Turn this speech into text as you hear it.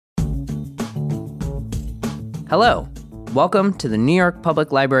Hello, welcome to the New York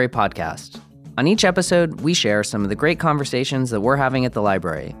Public Library podcast. On each episode, we share some of the great conversations that we're having at the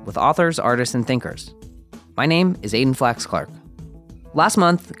library with authors, artists, and thinkers. My name is Aidan Flax Clark. Last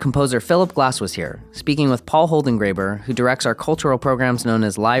month, composer Phillip was here, speaking with Paul Holdengräber, who directs our cultural programs known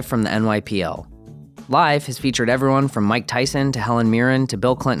as Live from the NYPL. Live has featured everyone from Mike Tyson to Helen Mirren to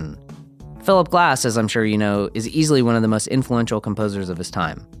Bill Clinton. Phillip Glass, as I'm sure you know, is easily one of the most influential composers of his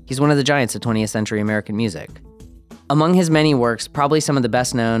time. He's one of the giants of 20th-century American music. Among his many works, probably some of the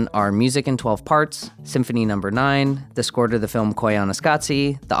best known are Music in 12 Parts, Symphony No. 9, the score to the film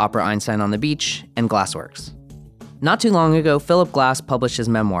Koyaanisqatsi, the opera Einstein on the Beach, and Glassworks. Not too long ago, Phillip Glass published his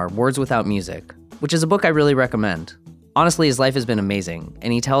memoir, Words Without Music, which is a book I really recommend. Honestly, his life has been amazing,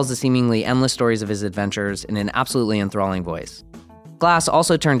 and he tells the seemingly endless stories of his adventures in an absolutely enthralling voice. Glass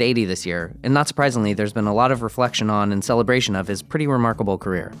also turned 80 this year, and not surprisingly, there's been a lot of reflection on and celebration of his pretty remarkable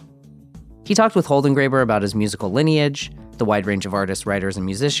career. He talked with Holdengräber about his musical lineage, the wide range of artists, writers, and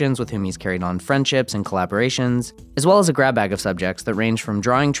musicians with whom he's carried on friendships and collaborations, as well as a grab bag of subjects that range from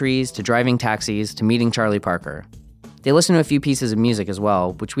drawing trees to driving taxis to meeting Charlie Parker. They listen to a few pieces of music as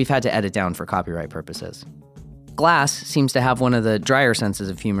well, which we've had to edit down for copyright purposes. Glass seems to have one of the drier senses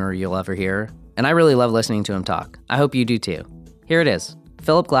of humor you'll ever hear, and I really love listening to him talk. I hope you do too. Here it is,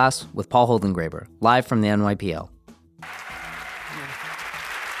 Phillip Glass with Paul Holdengräber, live from the NYPL.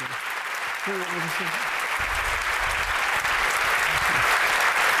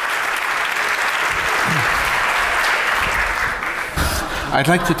 I'd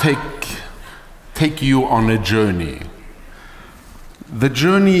like to take you on a journey. The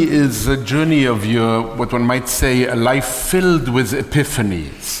journey is a journey of your, what one might say, a life filled with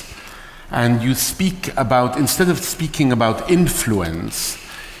epiphanies. And you speak about, instead of speaking about influence,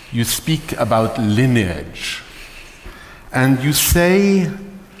 you speak about lineage. And you say,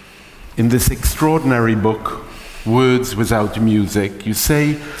 in this extraordinary book, Words Without Music, you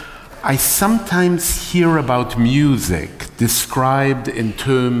say, I sometimes hear about music described in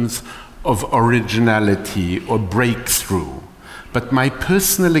terms of originality or breakthrough, but my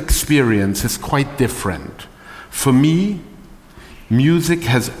personal experience is quite different. For me, music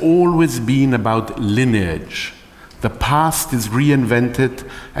has always been about lineage. The past is reinvented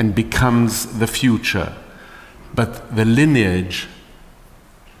and becomes the future, but the lineage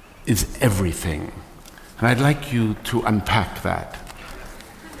is everything. And I'd like you to unpack that.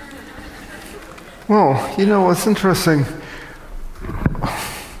 Well, you know, what's interesting,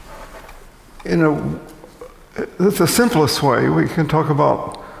 the simplest way, we can talk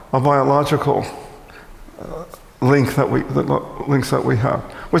about a biological links that we have,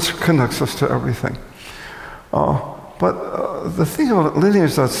 which connects us to everything. But the thing about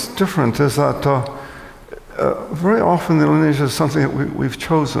lineage that's different is that very often the lineage is something that we've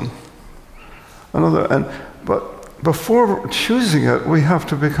chosen. But before choosing it, we have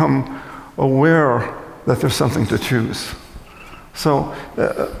to become aware that there's something to choose. So,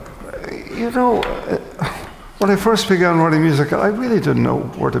 when I first began writing music, I really didn't know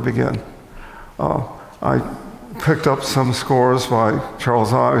where to begin. I picked up some scores by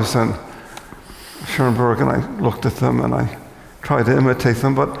Charles Ives and Schoenberg, and I looked at them and I tried to imitate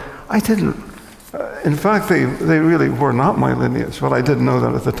them, but I didn't. In fact, they really were not my lineage, but I didn't know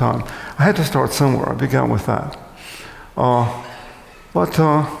that at the time. I had to start somewhere. I began with that. But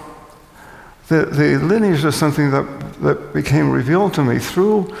the lineage is something that became revealed to me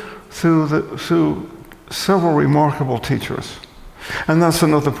through several remarkable teachers. And that's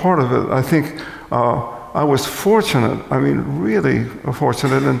another part of it. I think I was fortunate, really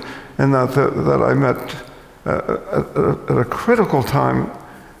fortunate in that I met at a critical time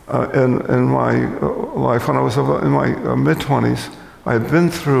in my life when I was in my mid-20s. I had been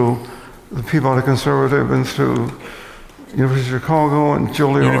through the Peabody Conservatory, I'd been through University of Chicago and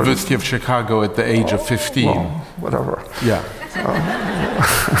Juilliard. University of Chicago at the age of 15. Well, whatever. Yeah.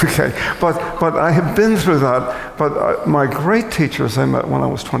 Okay, but I had been through that, but my great teachers I met when I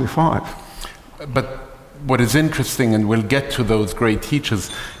was 25. But what is interesting, and we'll get to those great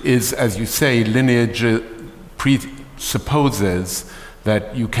teachers, is, as you say, lineage presupposes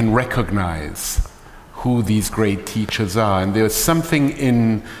that you can recognize who these great teachers are, and there's something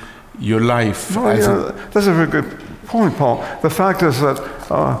in your life. That's a very good point, Paul. The fact is that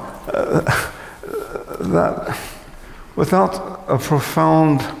that without a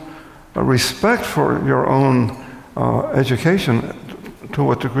profound respect for your own education, to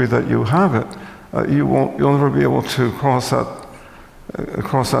what degree that you have it, you'll never be able to cross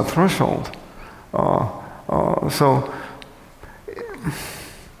that threshold.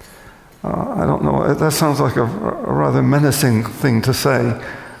 I don't know. That sounds like a rather menacing thing to say,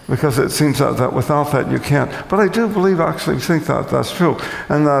 because it seems that without that you can't. But I do actually think that that's true.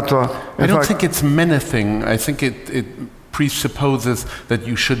 And that I don't think it's menacing. I think it presupposes that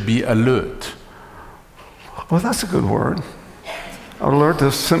you should be alert. Well, that's a good word. Alert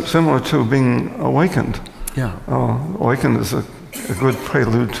is similar to being awakened. Yeah. Awakened is a good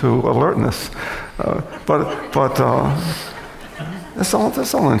prelude to alertness. But that's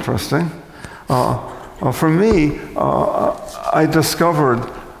all interesting. For me, I discovered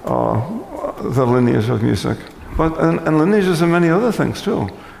the lineage of music, and lineages of many other things too.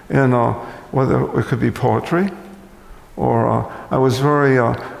 In whether it could be poetry, or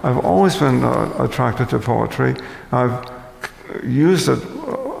I've always been attracted to poetry. I've used it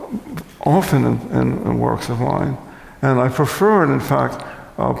often in works of mine, and I preferred, in fact,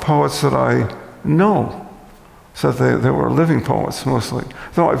 poets that I know, so they were living poets mostly.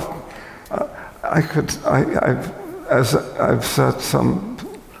 Though I've said some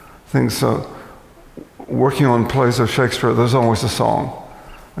things, working on plays of Shakespeare, there's always a song,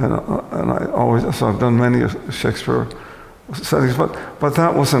 and so I've done many Shakespeare settings, but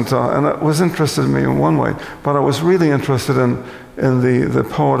that wasn't, and it was interested in me in one way, but I was really interested in the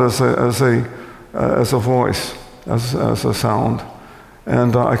poet as a voice, as a sound,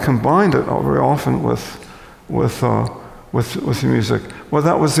 and I combined it very often with music. Well,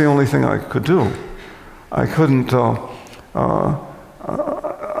 that was the only thing I could do. I couldn't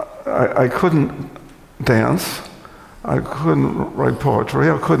I couldn't dance. I couldn't write poetry.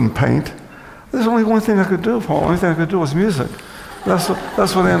 I couldn't paint. There's only one thing I could do, Paul. The only thing I could do was music. That's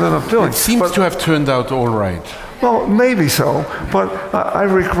what I ended up doing. It seems to have turned out all right. Well, maybe so, but I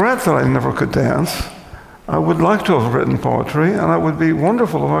regret that I never could dance. I would like to have written poetry, and it would be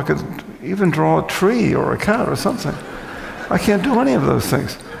wonderful if I could even draw a tree or a cat or something. I can't do any of those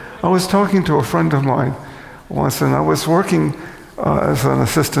things. I was talking to a friend of mine once, and I was working as an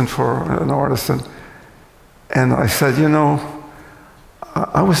assistant for an artist, and I said,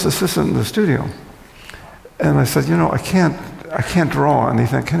 I was the assistant in the studio, and I said, I can't draw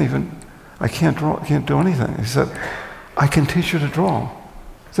anything. I can't do anything. He said, I can teach you to draw.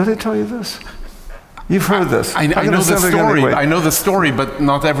 Did I tell you this? You've heard this. I know the story. Anyway. I know the story, but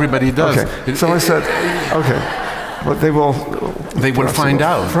not everybody does. Okay. So I said, okay. But they will find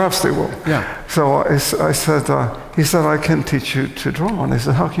out. Perhaps they will. Yeah. So I said, he said, I can teach you to draw. And I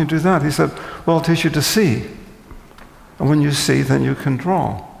said, how can you do that? He said, well, I'll teach you to see. And when you see, then you can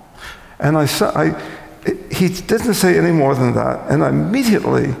draw. And he didn't say any more than that. And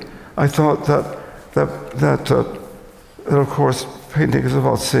immediately I thought that of course, painting is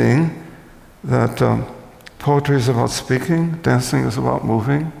about seeing, that poetry is about speaking, dancing is about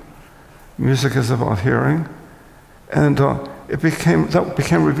moving, music is about hearing. And that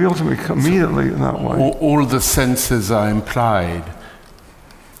became revealed to me immediately in that way. All the senses are implied.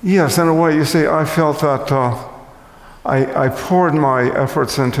 Yes, in a way. You see, I felt that I poured my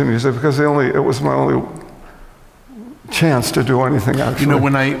efforts into music because it was my only chance to do anything. Actually,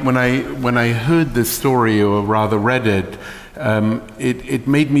 when I heard this story, or rather read it, it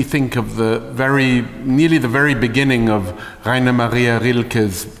made me think of nearly the very beginning of Rainer Maria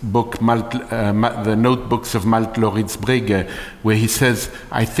Rilke's book, The Notebooks of Malte-Loritz Brege, where he says,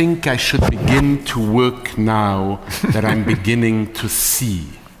 I think I should begin to work now that I'm beginning to see.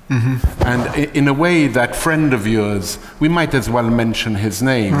 Mm-hmm. And in a way, that friend of yours, we might as well mention his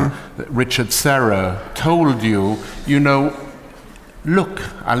name, Richard Serra, told you, look,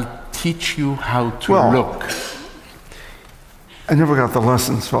 I'll teach you how to look. I never got the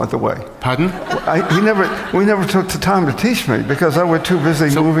lessons, by the way. Pardon? We never took the time to teach me because I was too busy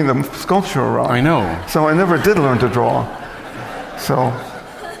moving the sculpture around. I know. So I never did learn to draw. So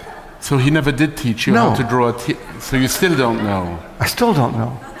he never did teach you how to draw. So you still don't know. I still don't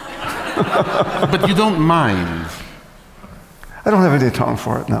know. But you don't mind. I don't have any time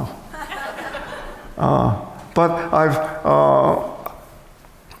for it now. But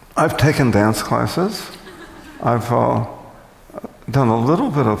I've taken dance classes. I've done a little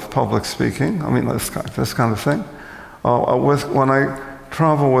bit of public speaking. I mean, this kind of thing. When I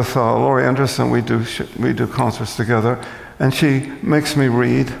travel with Laurie Anderson, we do concerts together, and she makes me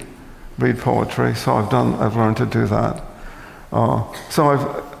read poetry. So I've learned to do that. So I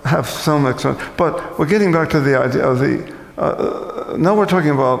have some experience. But we're getting back to the idea of now we're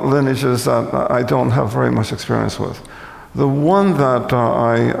talking about lineages that I don't have very much experience with. The one that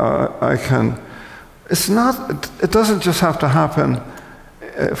I can. It doesn't just have to happen,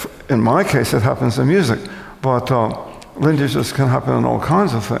 in my case it happens in music, but lineages can happen in all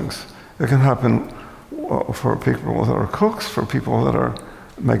kinds of things. It can happen for people that are cooks, for people that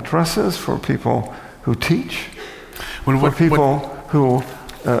make dresses, for people who teach, for people who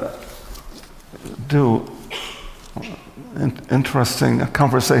do interesting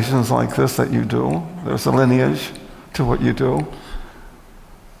conversations like this that you do. There's a lineage to what you do.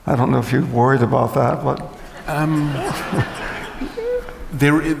 I don't know if you're worried about that, but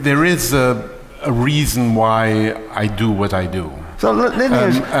there is a reason why I do what I do. So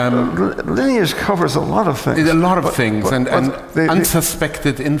lineage covers a lot of things. A lot of things, and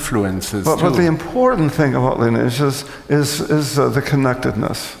unsuspected influences too. But the important thing about lineage is the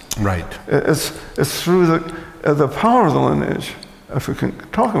connectedness. Right. It's through the power of the lineage, if we can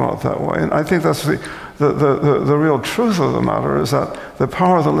talk about it that way. And I think that's the real truth of the matter, is that the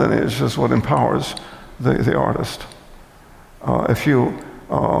power of the lineage is what empowers the artist. If you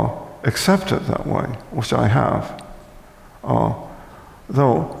accept it that way, which I have.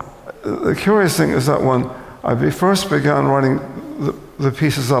 Though the curious thing is that when I first began writing the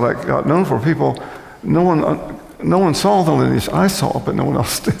pieces that I got known for, no one saw the lineage. I saw it, but no one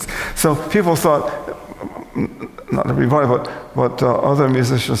else did. So people thought, not everybody, but other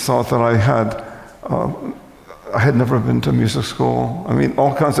musicians thought that I had never been to music school. I mean,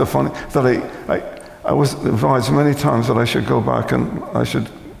 all kinds of funny, that I was advised many times that I should go back and I should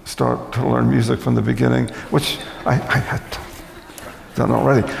start to learn music from the beginning, which I had done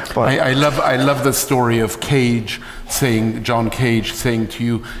already. But I love the story of John Cage saying to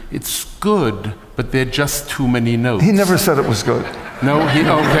you, "It's good, but there are just too many notes." He never said it was good. No, okay.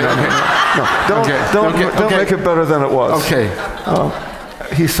 No, don't make it better than it was. Okay.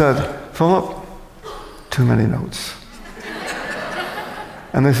 He said, "Philip, too many notes."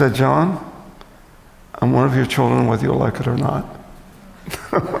 And they said, "John, I'm one of your children, whether you like it or not."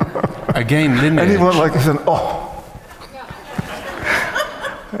 Again, lineage. And he went like this, and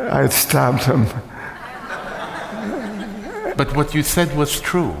I had stabbed him. But what you said was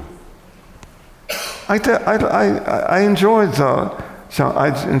true. I enjoyed John.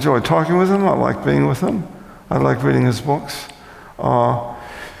 I enjoyed talking with him. I liked being with him. I liked reading his books.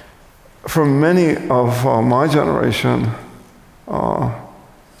 For many of my generation,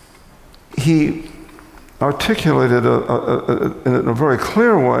 he articulated in a very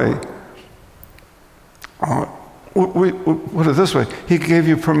clear way. We put it this way: he gave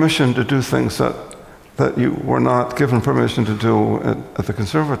you permission to do things that you were not given permission to do at the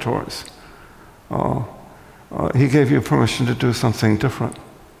conservatories. He gave you permission to do something different,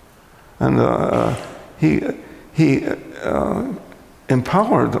 and he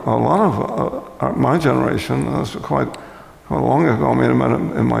empowered a lot of my generation. That was quite long ago. I mean, I met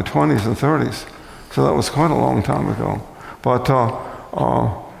him in my 20s and 30s, so that was quite a long time ago. But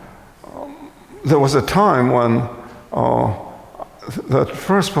there was a time when that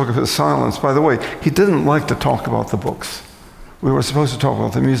first book of his, Silence, by the way, he didn't like to talk about the books. We were supposed to talk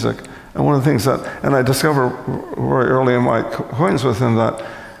about the music. And one of the things and I discovered very early in my acquaintance with him that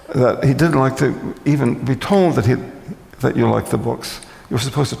he didn't like to even be told that you liked the books. You were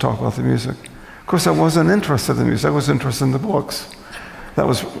supposed to talk about the music. Of course, I wasn't interested in the music. I was interested in the books.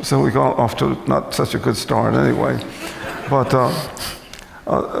 So we got off to not such a good start anyway. But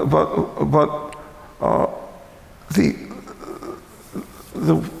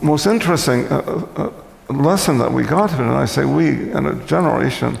the most interesting lesson that we got from it, and I say we, in a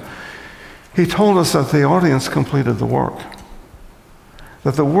generation, he told us that the audience completed the work.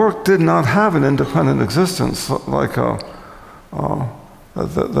 That the work did not have an independent existence like the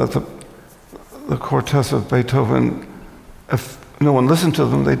quartets of Beethoven. If no one listened to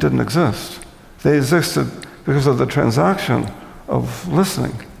them, they didn't exist. They existed because of the transaction of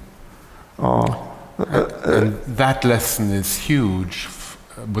listening. And that lesson is huge.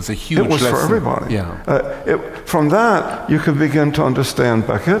 Was a huge lesson. It was for everybody. Yeah. From that, you could begin to understand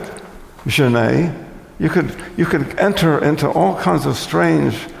Beckett, Genet. You could enter into all kinds of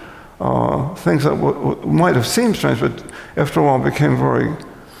strange things that might have seemed strange, but after a while became very.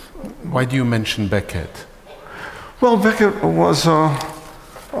 Why do you mention Beckett? Well, Beckett was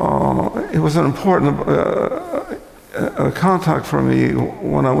it was an important contact for me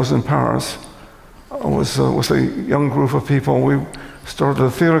when I was in Paris. I was with a young group of people. We started a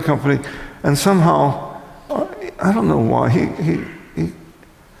theater company, and somehow, I don't know why,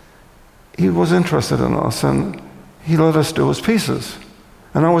 he was interested in us, and he let us do his pieces.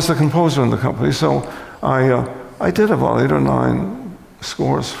 And I was the composer in the company, so I did about 8 or 9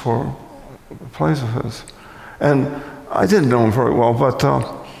 scores for plays of his. And I didn't know him very well, but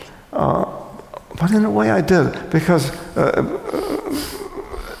in a way I did, because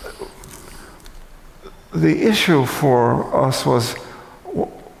the issue for us was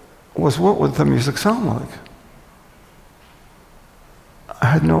what would the music sound like? I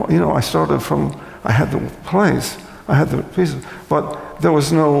had I started from, I had the plays. I had the pieces, but there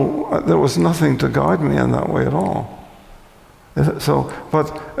was nothing to guide me in that way at all. So,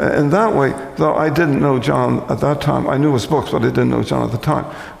 but in that way, though I didn't know John at that time, I knew his books, but I didn't know John at the time.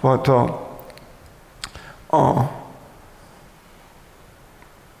 But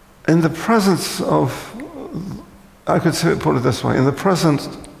in the presence of, I could put it this way, in the presence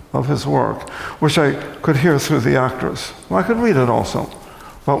of his work, which I could hear through the actors. Well, I could read it also,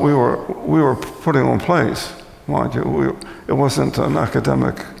 but we were putting on plays, mind you. It wasn't an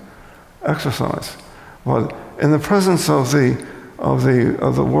academic exercise, but in the presence of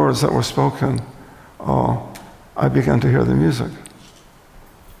the words that were spoken, I began to hear the music.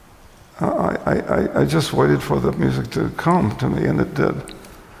 I just waited for the music to come to me, and it did.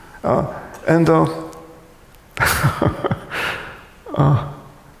 I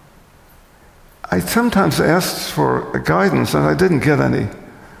sometimes asked for guidance, and I didn't get any.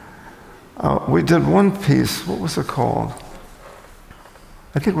 We did one piece. What was it called?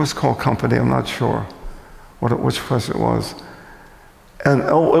 I think it was called Company. I'm not sure which place it was. And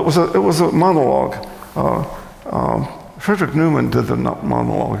it was a monologue. Frederick Newman did the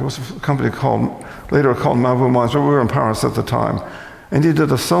monologue. It was a company later called Memoir, but we were in Paris at the time. And he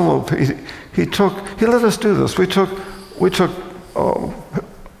did a solo piece. He let us do this. We took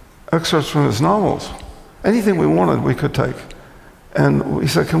excerpts from his novels. Anything we wanted, we could take. And he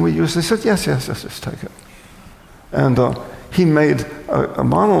said, can we use this? He said, yes, just take it. And he made a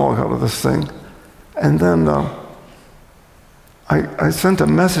monologue out of this thing. And then I sent a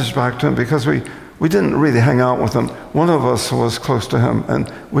message back to him because we didn't really hang out with him. One of us was close to him, and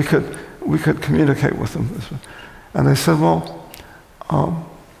we could communicate with him. And I said, well,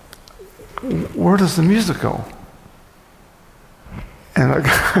 where does the music go? And I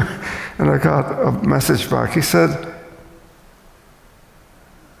got a message back. He said,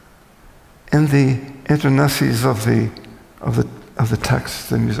 in the interstices of the text,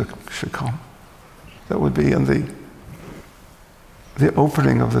 the music should come. That would be in the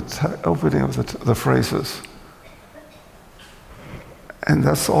opening of the phrases. And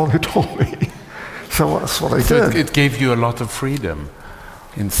that's all he told me. So that's what I did. It gave you a lot of freedom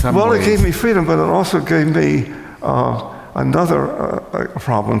in some ways. Well, it gave me freedom, but it also gave me another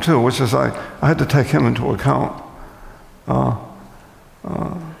problem too, which is I had to take him into account.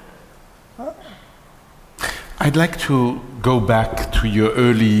 I'd like to go back to your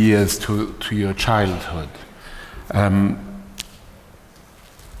early years, to your childhood.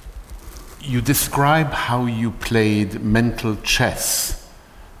 You describe how you played mental chess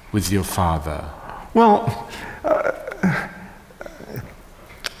with your father. Well,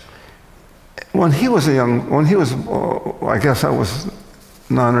 when he was I guess I was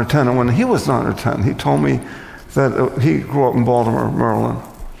 9 or 10, and when he was 9 or 10, he told me that he grew up in Baltimore, Maryland.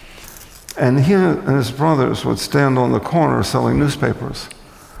 And he and his brothers would stand on the corner selling newspapers.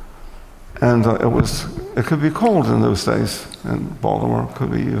 And it could be cold in those days, in Baltimore, could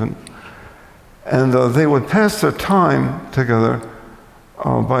be even. And they would pass their time together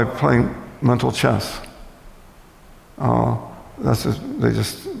by playing mental chess. The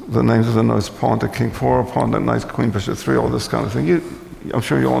names of the notes, pawn to king 4, pawn to knight, queen, bishop 3, all this kind of thing. I'm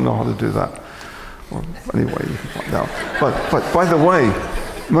sure you all know how to do that. Well, anyway, you can find out. But by the way,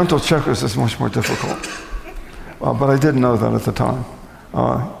 mental checkers is much more difficult. But I didn't know that at the time.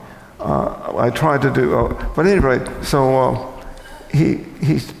 I tried to do, but anyway, so he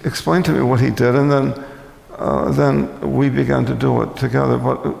explained to me what he did, and then we began to do it together.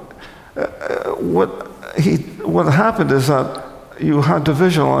 But what happened is that you had to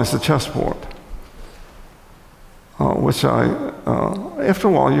visualize the chessboard, which after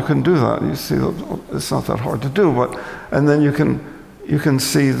a while you can do that. You see, it's not that hard to do, and then you can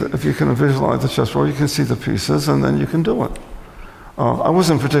see, if you can visualize the chessboard, you can see the pieces, and then you can do it. I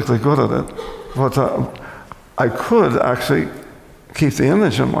wasn't particularly good at it, but I could actually keep the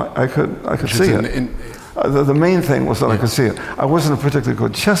image in my, I could see it. The main thing was that I could see it. I wasn't a particularly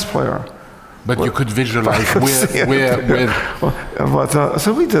good chess player. But you could visualize where.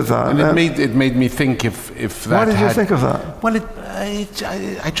 So we did that. And it made me think if that. Why did you think of that? Well, I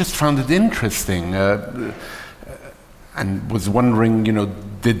just found it interesting, and was wondering,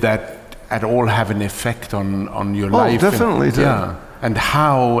 did that at all have an effect on your life? Oh, definitely did. Yeah, and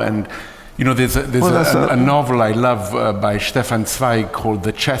how, and there's a novel I love by Stefan Zweig called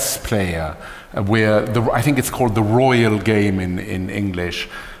The Chess Player, where I think it's called The Royal Game in English,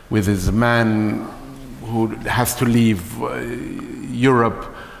 with this man who has to leave Europe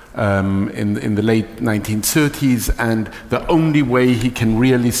in the late 1930s, and the only way he can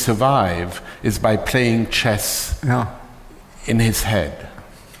really survive is by playing chess in his head.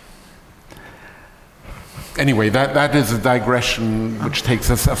 Anyway, that is a digression which takes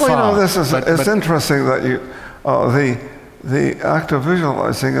us afar. Well, it's interesting that the act of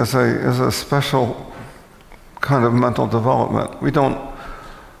visualizing is a special kind of mental development.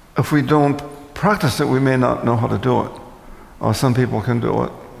 If we don't practice it, we may not know how to do it. Some people can do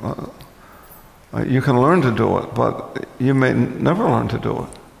it. You can learn to do it, but you may never learn to do it.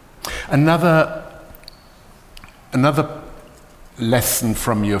 Another lesson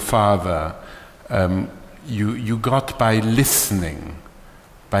from your father you got by listening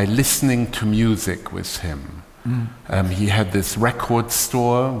to music with him. He had this record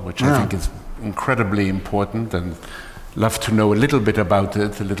store, which I think is incredibly important, and love to know a little bit about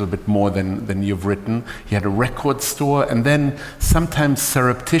it, a little bit more than you've written. He had a record store, and then sometimes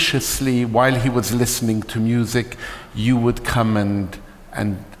surreptitiously, while he was listening to music, you would come and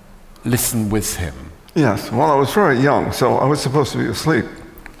listen with him. Yes, well, I was very young, so I was supposed to be asleep.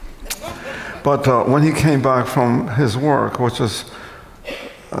 But when he came back from his work, which was,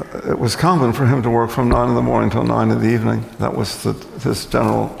 it was common for him to work from 9 in the morning till 9 in the evening. That was his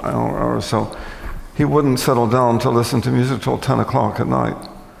general hour. So he wouldn't settle down to listen to music till 10 o'clock at night.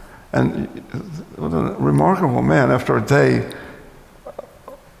 And what a remarkable man. After a day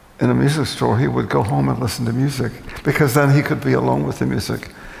in a music store, he would go home and listen to music, because then he could be alone with the music.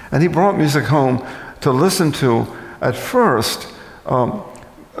 And he brought music home to listen to. At first,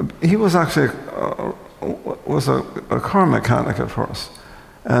 he was actually a car mechanic at first,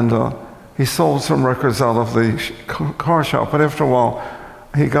 and he sold some records out of the car shop. But after a while,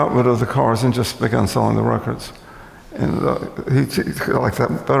 he got rid of the cars and just began selling the records, and he liked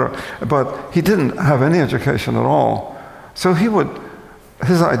that better. But he didn't have any education at all, so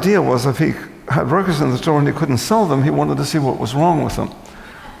his idea was, if he had records in the store and he couldn't sell them, he wanted to see what was wrong with them.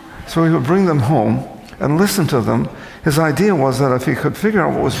 So he would bring them home and listen to them. His idea was that if he could figure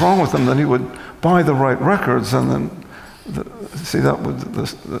out what was wrong with them, then he would buy the right records, and then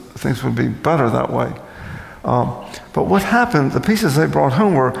things would be better that way. But what happened, the pieces they brought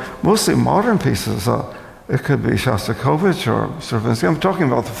home were mostly modern pieces. It could be Shostakovich or Stravinsky. I'm talking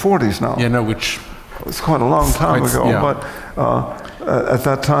about the 40s now. Yeah, no, which... It's quite a long time ago, yeah. But at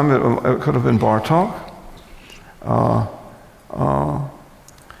that time it could have been Bartók.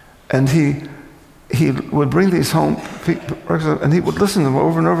 And he would bring these home, and he would listen to them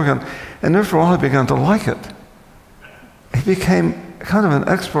over and over again. And after a while, he began to like it. He became kind of an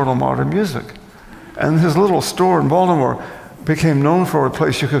expert on modern music. And his little store in Baltimore became known for a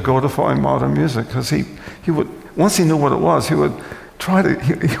place you could go to find modern music, because he would, once he knew what it was, he would try to,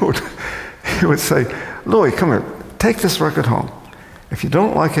 he would say, "Louis, come here, take this record home. If you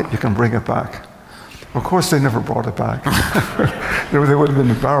don't like it, you can bring it back." Of course, they never brought it back. They would have been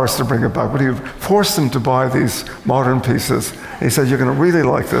embarrassed to bring it back, but he forced them to buy these modern pieces. He said, "You're going to really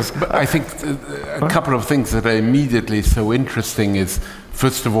like this." But I think a couple of things that are immediately so interesting is,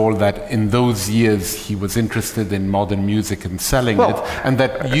 first of all, that in those years he was interested in modern music and selling it, and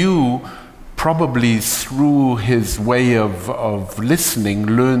that you probably through his way of listening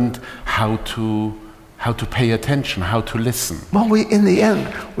learned how to pay attention, how to listen. Well, in the end,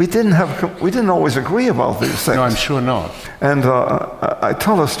 we didn't always agree about these things. No, I'm sure not. And I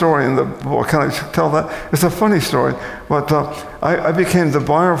tell a story in the book. Can I tell that? It's a funny story, but I became the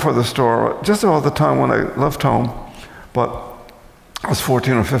buyer for the store just about the time when I left home, but I was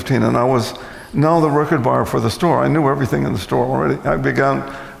 14 or 15, and I was now the record buyer for the store. I knew everything in the store already.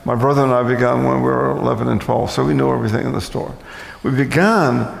 My brother and I began when we were 11 and 12, so we knew everything in the store. We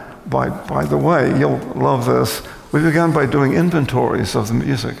began by the way, you'll love this, we began by doing inventories of the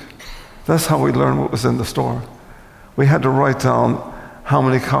music. That's how we learned what was in the store. We had to write down how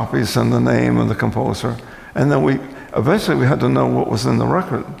many copies and the name and the composer, and then eventually we had to know what was in the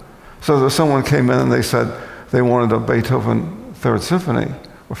record. So if someone came in and they said they wanted a Beethoven Third Symphony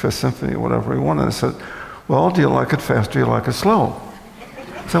or Fifth Symphony or whatever he wanted, I said, "Well, do you like it fast or do you like it slow?"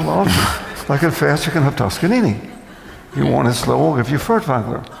 I said, "Well, if you like it fast, you can have Toscanini. You want it slow, we'll give you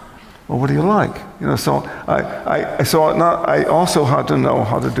Furtwängler. Well, what do you like?" So I also had to know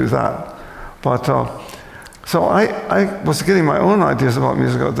how to do that. But so I was getting my own ideas about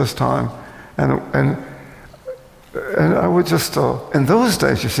music at this time, and I would just in those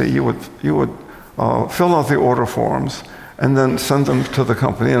days, you see, you would fill out the order forms and then send them to the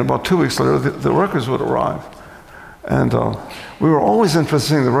company, and about 2 weeks later, the records would arrive. And we were always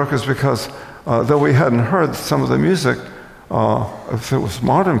interested in the records because though we hadn't heard some of the music, if it was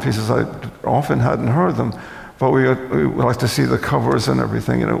modern pieces, I often hadn't heard them, but we would like to see the covers and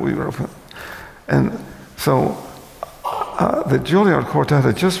everything. And so the Juilliard Quartet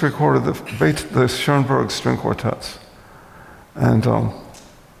had just recorded the Schoenberg string quartets, and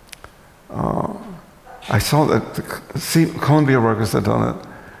I saw that Columbia Records had done it,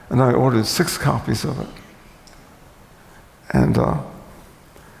 and I ordered 6 copies of it. And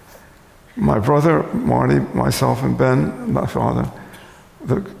my brother, Marty, myself, and Ben, my father,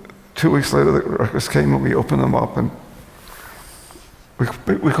 2 weeks later, the records came and we opened them up, and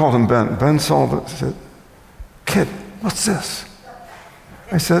we called him Ben. Ben saw it and said, "Kid, what's this?"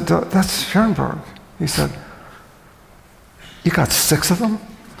 I said, "That's Schoenberg." He said, "You got 6 of them?"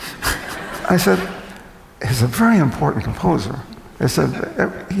 I said, "He's a very important composer." I said,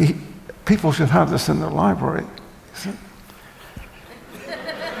 "People should have this in their library." He said,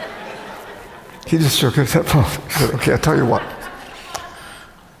 he just shook his head off. He said, "Okay, I'll tell you what.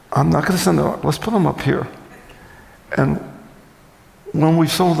 I'm not going to send them out. Let's put them up here. And when we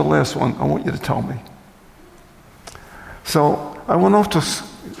sold the last one, I want you to tell me." So I went off to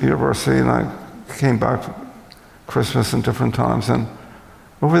university, and I came back for Christmas and different times. And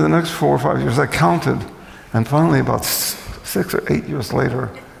over the next 4 or 5 years, I counted. And finally, about 6 or 8 years later,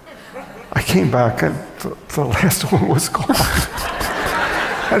 I came back, and the last one was gone.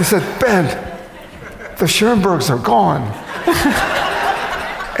 And I said, "Ben, the Schoenbergs are gone."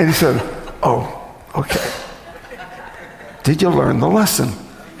 And he said, "Oh, okay. Did you learn the lesson?"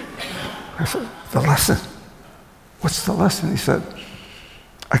 I said, "The lesson? What's the lesson?" He said,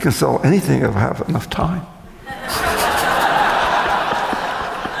 "I can sell anything if I have enough time."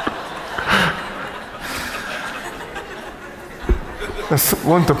 That's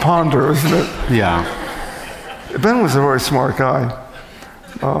one to ponder, isn't it? Yeah. Ben was a very smart guy.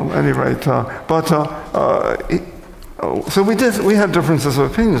 At any rate, so we had differences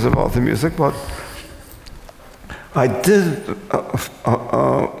of opinions about the music, but I did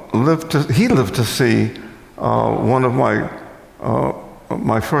he lived to see one of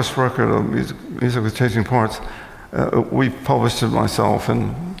my first record of music with changing parts. We published it myself,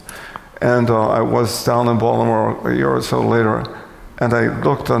 and I was down in Baltimore a year or so later, and I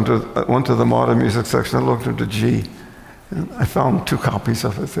went to the modern music section. I looked under G, and I found 2 copies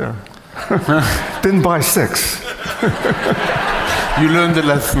of it there. Didn't buy 6. You learned the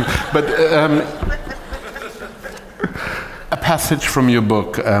lesson. But a passage from your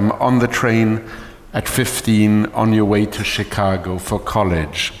book, on the train at 15 on your way to Chicago for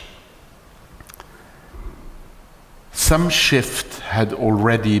college. Some shift had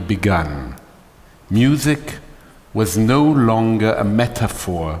already begun. Music was no longer a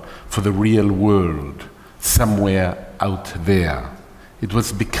metaphor for the real world, somewhere out there. It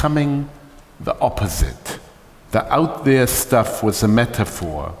was becoming the opposite. The out there stuff was a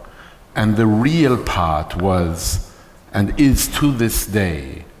metaphor, and the real part was, and is to this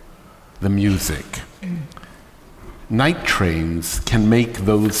day, the music. Night trains can make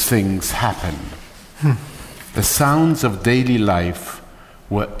those things happen. The sounds of daily life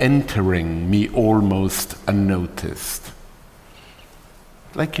were entering me almost unnoticed.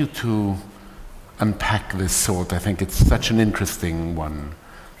 I'd like you to unpack this thought. I think it's such an interesting one.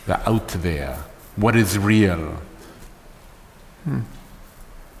 The out there. What is real?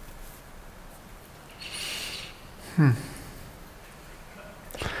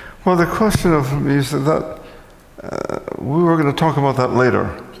 Well, the question of music, that we were going to talk about that later,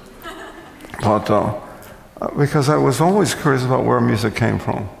 but because I was always curious about where music came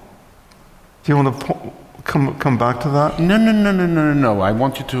from. Do you want to come back to that? No. I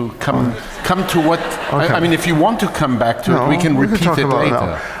want you to come to what. Okay. I mean, if you want to come back to it, we can repeat it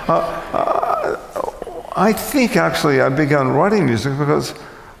later. I think actually I began writing music because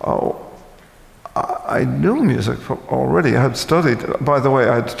I knew music already. I had studied. By the way,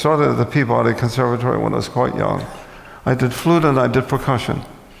 I had started at the Peabody Conservatory when I was quite young. I did flute and I did percussion.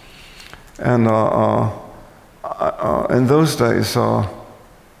 And in those days, a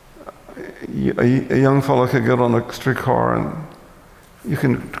young fellow could get on a streetcar and you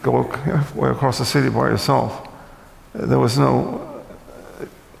can go halfway across the city by yourself. There was no.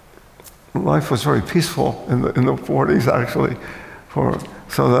 Life was very peaceful in the 40s, actually,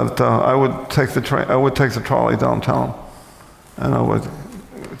 so that I would take the train. I would take the trolley downtown, and I would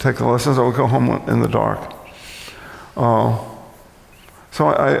take the lessons. I would go home in the dark. So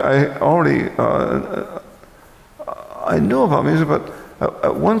I already I knew about music, but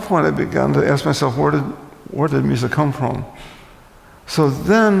at one point I began to ask myself, where did music come from? So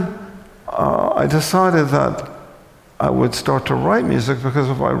then I decided that I would start to write music, because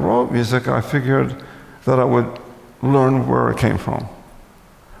if I wrote music, I figured that I would learn where it came from.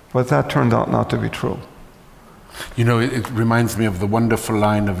 But that turned out not to be true. You know, it reminds me of the wonderful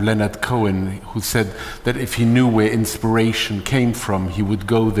line of Leonard Cohen, who said that if he knew where inspiration came from, he would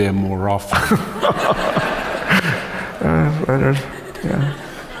go there more often. Leonard, yeah.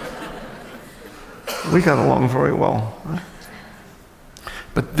 we got along very well.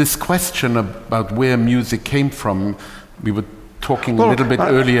 But this question about where music came from, we were talking a little bit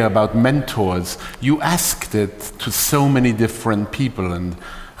earlier about mentors. You asked it to so many different people, and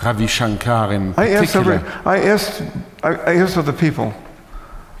Ravi Shankar in particular. I asked other people.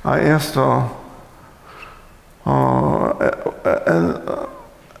 I asked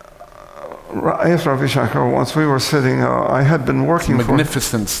Ravi Shankar once. We were sitting. I had been working It's a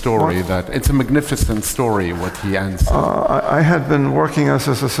magnificent story. It's a magnificent story what he answered. I had been working as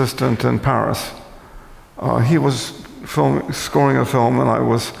his assistant in Paris. He was scoring a film, and I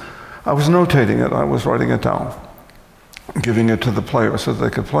was notating it. I was writing it down, giving it to the players so they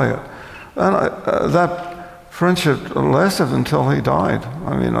could play it. And that friendship lasted until he died.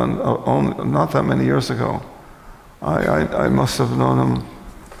 I mean, not that many years ago. I must have known him.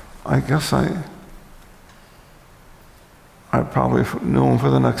 I guess I probably knew him for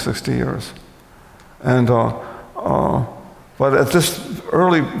the next 60 years. And but at this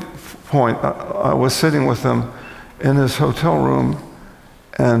early point, I was sitting with him in his hotel room,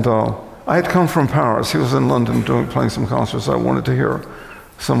 and I had come from Paris. He was in London playing some concerts. I wanted to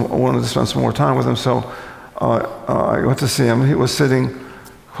spend some more time with him. So I went to see him. He was sitting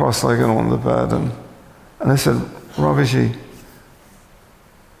cross-legged on the bed, and I said, Raviji,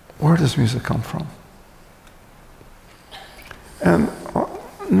 where does music come from? And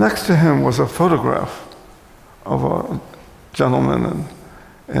next to him was a photograph of a gentleman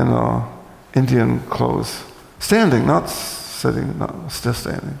in Indian clothes, standing, not sitting, still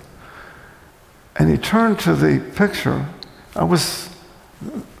standing. And he turned to the picture. Let's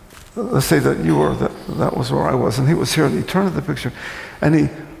say that that was where I was, and he was here, and he turned to the picture, and he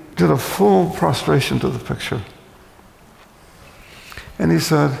did a full prostration to the picture. And he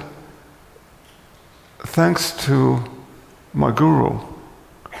said, thanks to my guru,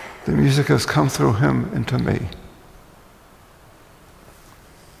 the music has come through him into me.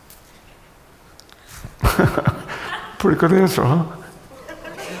 Pretty good answer, huh?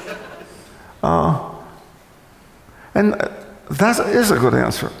 And that is a good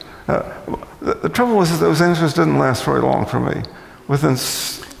answer. The trouble was that those answers didn't last very long for me. Within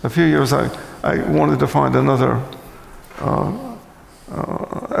a few years, I wanted to find another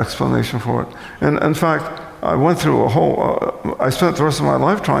explanation for it. And in fact, I went through I spent the rest of my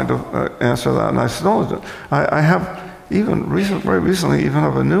life trying to answer that, and I still did. I have very recently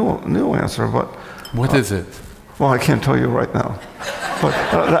have a new answer, but... What is it? Well, I can't tell you right now. But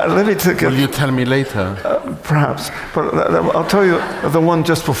let me take it. Will you tell me later? Perhaps. But I'll tell you the one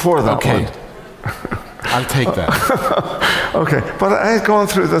just before that one. I'll take that. Okay. But I had gone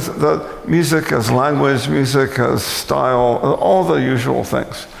through the music as language, music as style, all the usual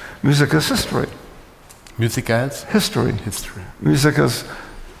things. Music as history. Music as? History. History. Music as,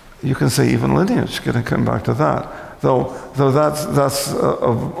 you can say, even lineage, come back to that. Though that's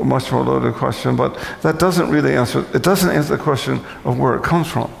a much more loaded question, but that doesn't really answer the question of where it comes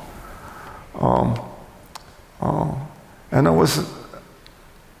from. And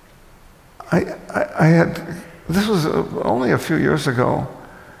this was only a few years ago,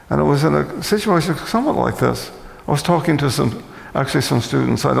 and I was in a situation somewhat like this. I was talking to some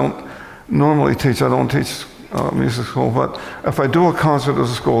students. I don't normally teach. I don't teach music school, but if I do a concert at a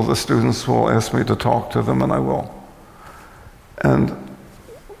school, the students will ask me to talk to them, and I will. And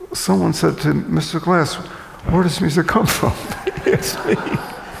someone said to Mr. Glass, where does music come from? He asked me.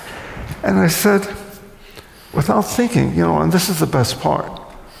 And I said, without thinking, and this is the best part,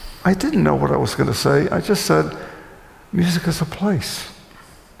 I didn't know what I was going to say. I just said, music is a place.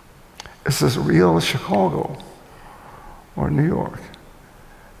 It's as real as Chicago or New York.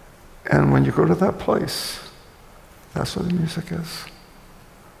 And when you go to that place, that's where the music is.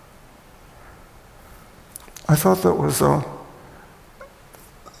 I thought that was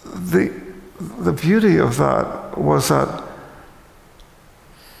the beauty of that was that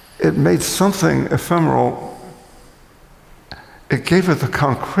it made something ephemeral. It gave it the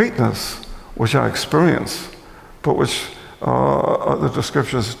concreteness which I experienced, but which the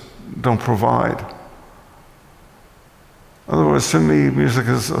descriptions don't provide. In other words, to me, music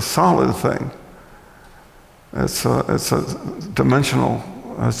is a solid thing. It's a dimensional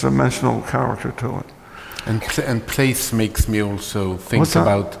character to it. And place makes me also think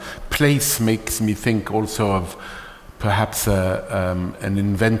place makes me think also of perhaps an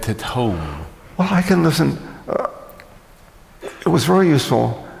invented home. Well, I can listen. It was very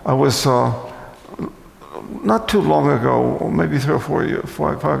useful. I was not too long ago, or maybe 3 or 4 years,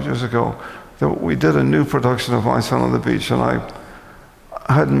 5 years ago, that we did a new production of Einstein on the Beach, and I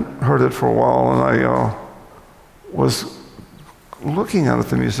hadn't heard it for a while, and I was looking at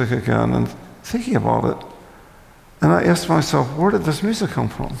the music again, thinking about it, and I asked myself, where did this music come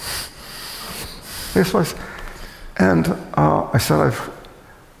from? And I said,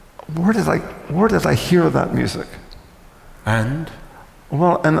 where did I hear that music? And?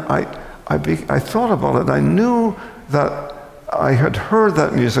 Well, and I thought about it. I knew that I had heard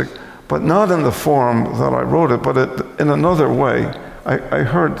that music, but not in the form that I wrote it, but in another way. I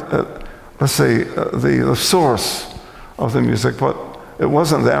heard, let's say, the source of the music, but it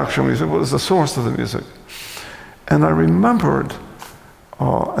wasn't the actual music, it was the source of the music. And I remembered,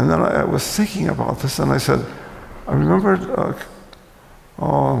 and then I was thinking about this, and I said, I remembered a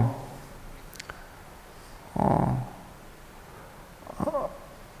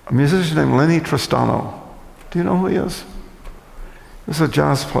musician named Lenny Tristano. Do you know who he is? He was a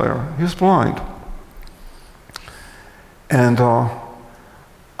jazz player. He was blind. And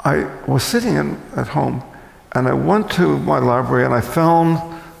I was sitting at home, and I went to my library, and I found,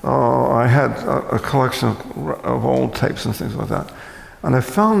 I had a collection of old tapes and things like that. And I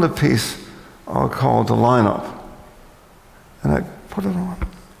found a piece called The Lineup. And I put it on,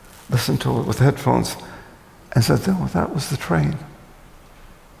 listened to it with headphones, and said, oh, that was the train.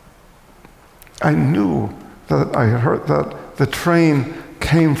 I knew that I had heard that the train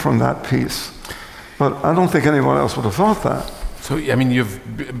came from that piece. But I don't think anyone else would have thought that. So, I mean, you've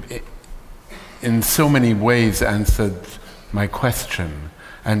in so many ways answered my question.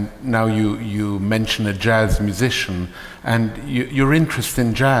 And now you mention a jazz musician, and your interest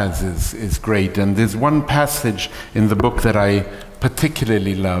in jazz is great. And there's one passage in the book that I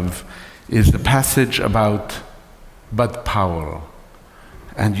particularly love, is the passage about Bud Powell.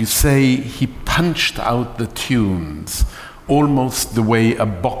 And you say he punched out the tunes almost the way a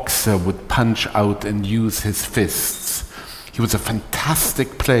boxer would punch out and use his fists. He was a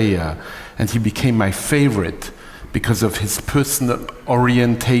fantastic player, and he became my favorite because of his personal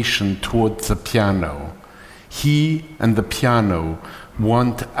orientation towards the piano. He and the piano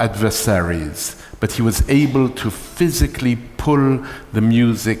weren't adversaries, but he was able to physically pull the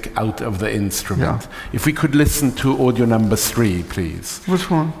music out of the instrument. Yeah. If we could listen to audio number 3, please. Which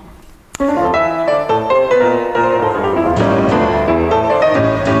one?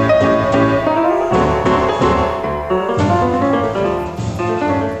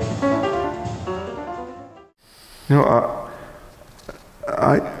 You know,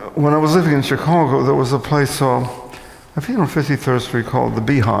 when I was living in Chicago, there was a place, I think on 53rd Street, called the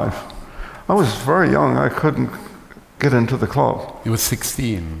Beehive. I was very young. I couldn't get into the club. You were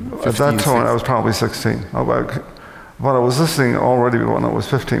 16. 15, At that time, 16. I was probably 16. But I was listening already when I was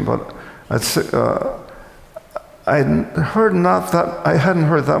 15. But I hadn't heard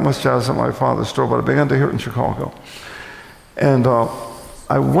that much jazz at my father's store, but I began to hear it in Chicago. And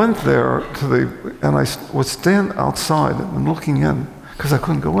I went there and I would stand outside and looking in because I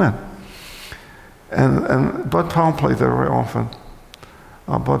couldn't go in. And Bud Powell played there very often.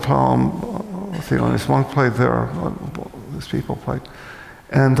 Bud Powell, Thelonious Monk played there. These people played.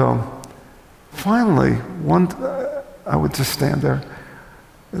 And finally, I would just stand there.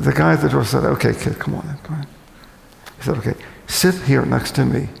 The guy at the door said, "Okay, kid, come on in, go ahead." He said, "Okay, sit here next to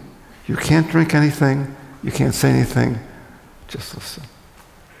me. You can't drink anything. You can't say anything. Just listen."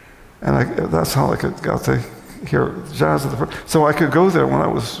 And that's how I got to hear jazz at the first. So I could go there when I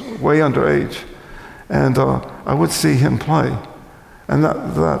was way underage, and I would see him play. And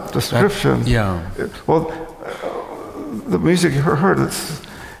that description, the music you heard,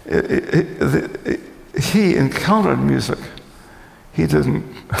 he encountered music. He didn't,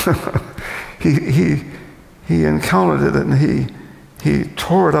 he encountered it, and he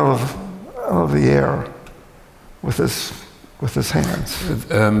tore it out of the air with his hands.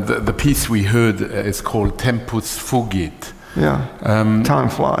 The piece we heard is called Tempus Fugit. Yeah. Time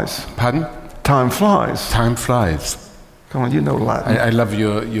flies. Pardon? Time flies. Time flies. Come on, you know Latin. I love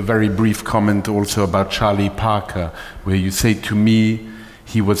your very brief comment also about Charlie Parker, where you say, to me,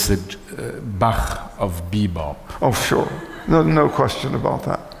 he was the Bach of bebop. Oh, sure. No question about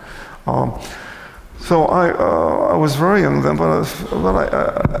that. So I was very young then, but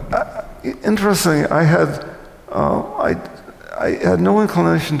interesting, I had no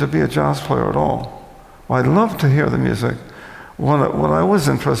inclination to be a jazz player at all. Well, I loved to hear the music. What I was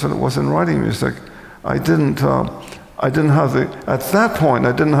interested in was in writing music. I didn't have at that point,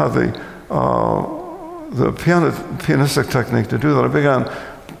 I didn't have the pianistic technique to do that. I began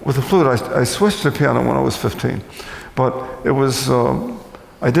with the flute. I switched to piano when I was 15. But it was,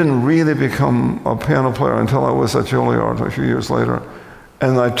 I didn't really become a piano player until I was at Juilliard a few years later.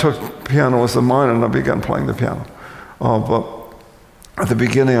 And I took piano as a minor and I began playing the piano. But At the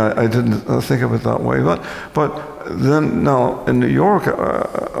beginning, I didn't think of it that way, but then now in New York,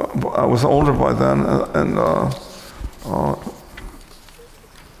 I was older by then, and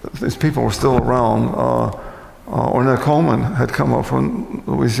these people were still around. Ornette Coleman had come up from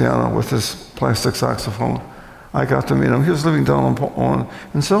Louisiana with his plastic saxophone. I got to meet him. He was living down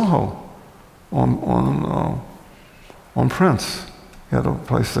in Soho, on Prince. He had a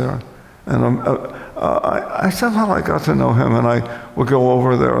place there, and I somehow I got to know him, and I would go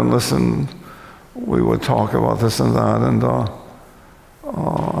over there and listen. We would talk about this and that, and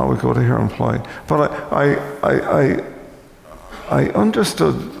I would go to hear him play. But I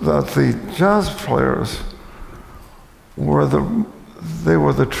understood that the jazz players were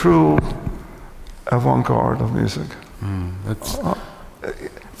the true avant-garde of music.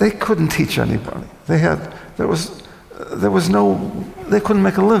 They couldn't teach anybody. They couldn't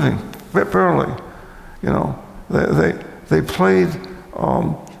make a living, barely. You know, they played.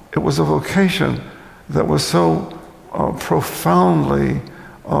 It was a vocation that was so profoundly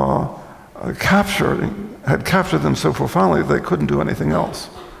had captured them so profoundly they couldn't do anything else.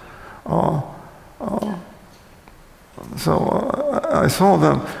 So I saw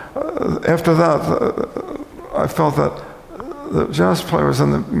them. After that, I felt that the jazz players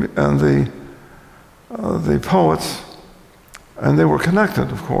and the poets, and they were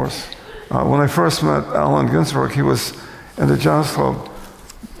connected, of course. When I first met Allen Ginsberg, he was in a jazz club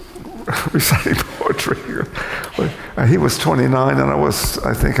reciting poetry. He was 29, and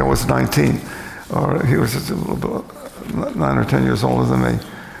I think I was 19. He was just a little bit 9 or 10 years older than me.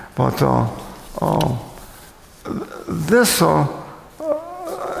 But this,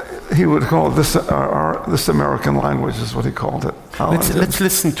 he would call this this American language, is what he called it. Let's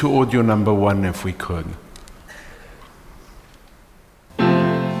listen to audio number 1 if we could.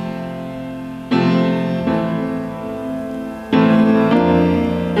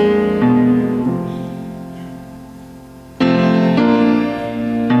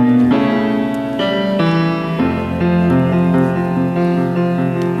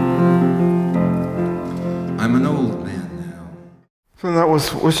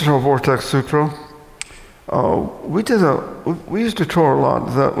 Wichita Vortex Sutra. We used to tour a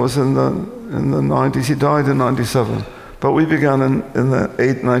lot. That was in the 90s. He died in 97, but we began in the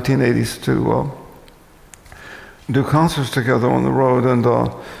 1980s to do concerts together on the road. And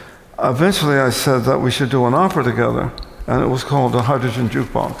eventually, I said that we should do an opera together, and it was called the Hydrogen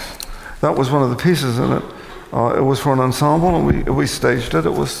Jukebox. That was one of the pieces in it. It was for an ensemble, and we staged it.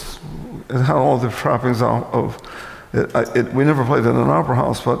 It had all the trappings of. We never played in an opera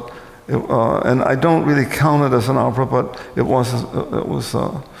house, but and I don't really count it as an opera, but it was.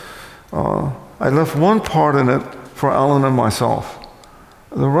 I left one part in it for Alan and myself.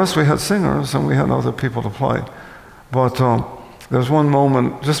 The rest we had singers and we had other people to play. But there's one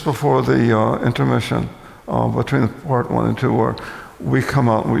moment just before the intermission between part 1 and 2 where we come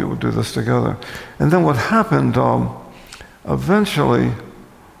out and we would do this together. And then what happened? Eventually,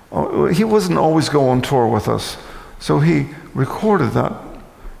 he wasn't always go on tour with us. So he recorded that.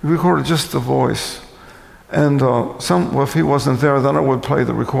 He recorded just the voice. And if he wasn't there, then I would play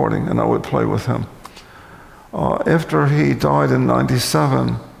the recording and I would play with him. After he died in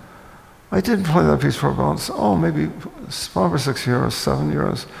 97, I didn't play that piece for about, maybe 5 or 6 years, 7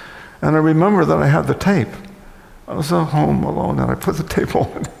 years. And I remember that I had the tape. I was at home alone and I put the tape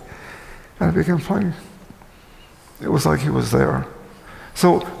on and I began playing. It was like he was there.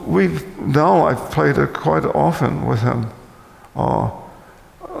 So now I've played it quite often with him.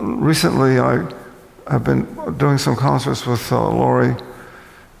 Recently I have been doing some concerts with Laurie.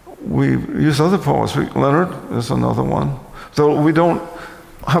 We use other poets. Leonard is another one. Though we don't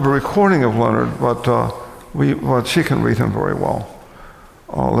have a recording of Leonard, but she can read him very well,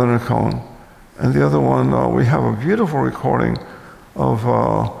 Leonard Cohen. And the other one, we have a beautiful recording of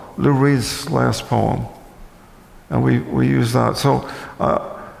Lou Reed's last poem. And we use that. So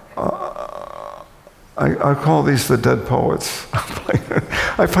I call these the dead poets.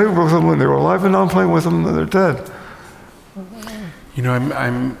 I played with them when they were alive, and now I'm playing with them when they're dead. You know,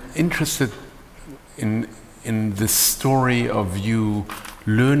 I'm interested in this story of you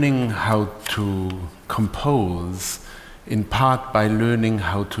learning how to compose, in part by learning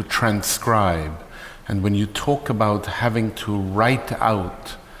how to transcribe. And when you talk about having to write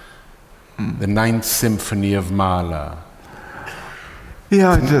out the Ninth Symphony of Mahler.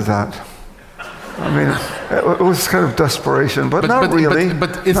 Yeah, I did that. I mean, it was kind of desperation, but not really,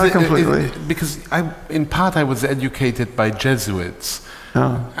 not completely. Because in part I was educated by Jesuits,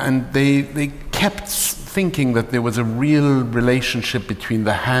 and they kept thinking that there was a real relationship between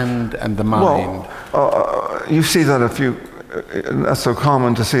the hand and the mind. Well, you see that if you that's so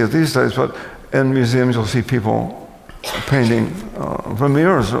common to see it these days, but in museums you'll see people painting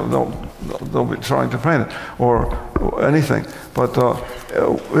Vermeers, or they'll be trying to paint it, or anything. But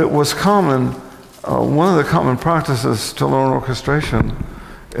it was common, one of the common practices to learn orchestration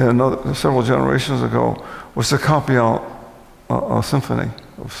several generations ago was to copy out a symphony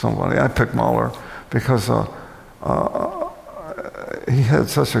of somebody. I picked Mahler because he had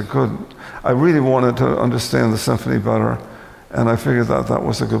such a good, I really wanted to understand the symphony better, and I figured that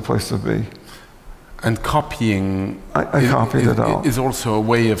was a good place to be. And copying I copied it out. Is also a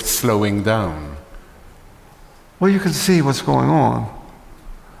way of slowing down. Well, you can see what's going on.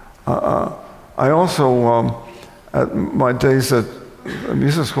 I also, at my days at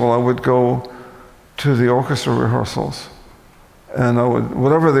music school, I would go to the orchestra rehearsals. And I would,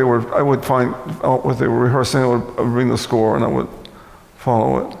 whatever they were, I would find out what they were rehearsing, I would bring the score and I would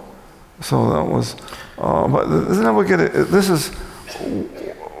follow it. So that was, but then we get it, this is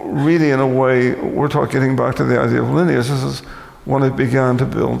really, in a way, we're getting back to the idea of lineage. This is when I began to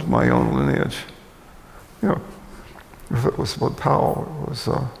build my own lineage. You know, if it was with Powell, it was,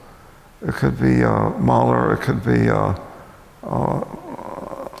 it could be Mahler, it could be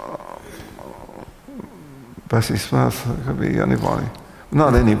Bessie Smith, it could be anybody.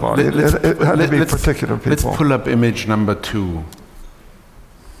 Not anybody, it had to be particular people. Let's pull up image number 2.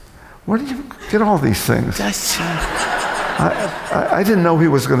 Where did you get all these things? I didn't know he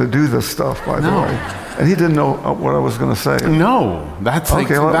was going to do this stuff, by the way. And he didn't know what I was going to say. No, that's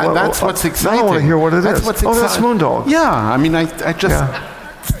okay, that's what's exciting. Now I want to hear what it is. What's that's Moondog. Yeah, I mean, I just... Yeah.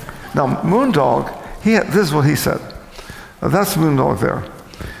 Now, Moondog, this is what he said. That's Moondog there.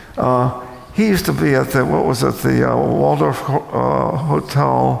 He used to be at the, what was it, the Waldorf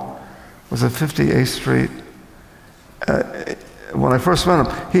Hotel, was it 58th Street? When I first met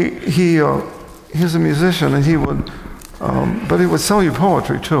him, he was a musician, and he would, but he would sell you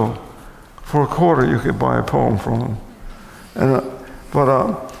poetry too. For a quarter, you could buy a poem from him. And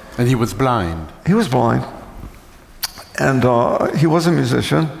and he was blind. He was blind, and he was a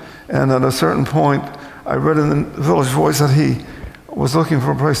musician. And at a certain point, I read in the Village Voice that he was looking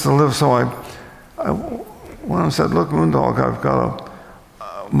for a place to live. So I went and said, "Look, Moondog, I've got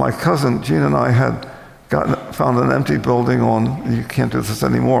my cousin Gene and I had found an empty building on, you can't do this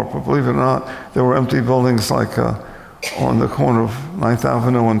anymore, but believe it or not, there were empty buildings like on the corner of 9th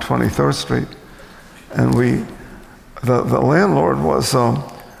Avenue and 23rd Street. And the landlord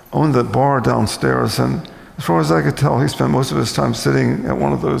owned the bar downstairs, and as far as I could tell, he spent most of his time sitting at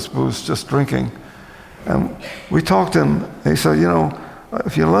one of those booths just drinking. And we talked to him, and he said, you know,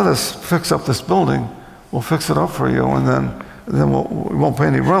 if you let us fix up this building, we'll fix it up for you, and then we won't pay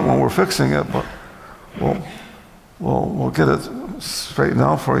any rent when we're fixing it, but we'll get it straightened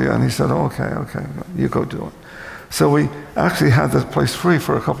out for you." And he said, "Oh, okay, you go do it." So we actually had this place free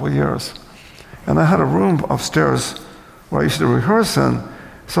for a couple of years. And I had a room upstairs where I used to rehearse in.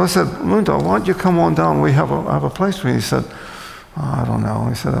 So I said, "Moondog, why don't you come on down? I have a place for you." He said, "I don't know."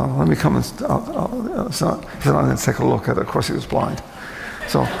 He said, "Let me come and he said, I'm going to take a look at it." Of course, he was blind.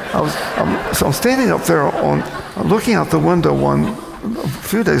 So I'm standing up there looking out the window a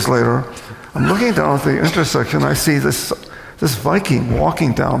few days later. I'm looking down at the intersection. I see this Viking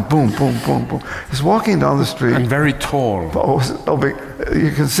walking down, boom, boom, boom, boom. He's walking down the street. And very tall.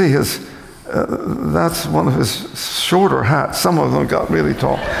 You can see that's one of his shorter hats. Some of them got really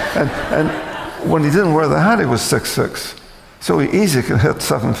tall. And when he didn't wear the hat, he was 6'6". So he easily could hit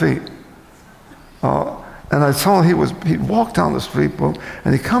 7 feet. And I saw he'd walk down the street, boom,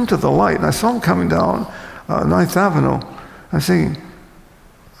 and he'd come to the light. And I saw him coming down 9th Avenue. I was thinking,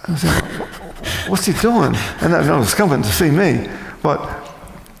 what's he doing? And I know he was coming to see me,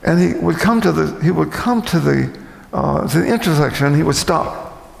 and he would come to the intersection. He would stop.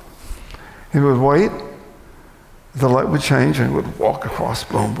 He would wait. The light would change, and he would walk across.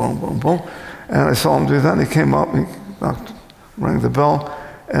 Boom, boom, boom, boom. And I saw him do that. And he came up. And he rang the bell,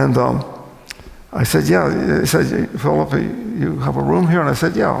 and I said, "Yeah." He said, "Philip, you have a room here?" And I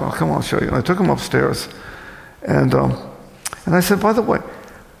said, "Yeah. Well, come on, I'll show you." And I took him upstairs, and I said, "By the way,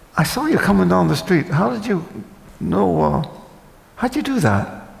 I saw you coming down the street. How did you know, how'd you do that?"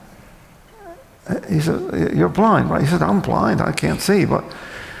 He said, "You're blind, right?" He said, "I'm blind, I can't see." But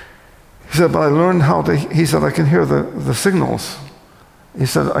he said, "But I learned how to," he said, "I can hear the signals." He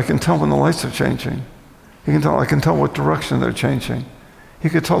said, "I can tell when the lights are changing. I can tell what direction they're changing." He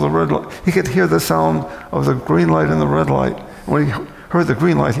could tell the red light. He could hear the sound of the green light and the red light. When he heard the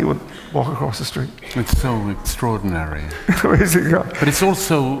green light, he would walk across the street. It's so extraordinary. Crazy guy. But it's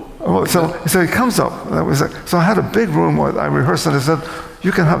also... So he comes up. So I had a big room where I rehearsed, and I said,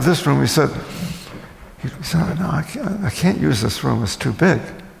 "You can have this room." He said, He said, no, I can't use this room, it's too big.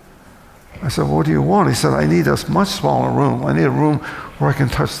 I said, well, what do you want? He said, I need a much smaller room. I need a room where I can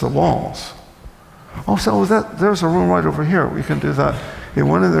touch the walls. Oh, so there's a room right over here. We can do that. He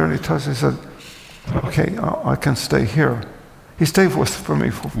went in there and he touched it. He said, okay, I can stay here. He stayed for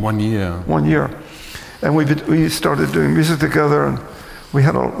me for 1 year. 1 year. And we started doing music together, and we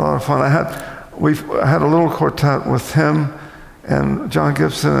had a lot of fun. I had a little quartet with him and John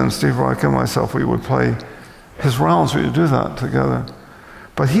Gibson and Steve Reich and myself. We would play his rounds. We would do that together.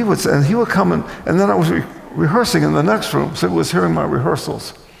 But he would come in, and then I was rehearsing in the next room, so he was hearing my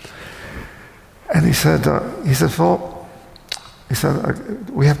rehearsals. And he said, Philip, he said,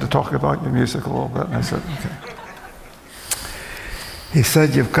 we have to talk about your music a little bit. And I said, okay. He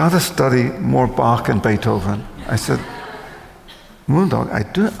said, you've got to study more Bach and Beethoven. I said, Moondog,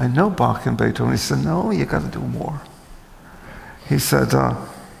 I know Bach and Beethoven. He said, no, you got to do more. He said, no.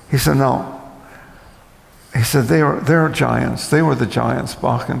 He said, they're giants. They were the giants,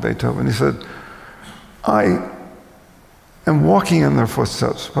 Bach and Beethoven. He said, I am walking in their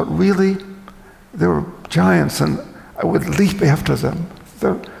footsteps, but really, they were giants, and I would leap after them.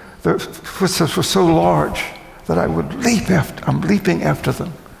 Their footsteps were so large that I would leap after. I'm leaping after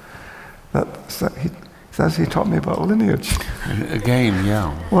them. He taught me about lineage. Again,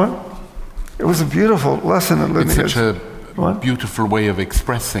 yeah. What? It was a beautiful lesson in lineage. It's such a beautiful way of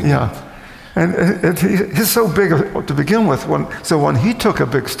expressing. Yeah. And he's so big to begin with. So when he took a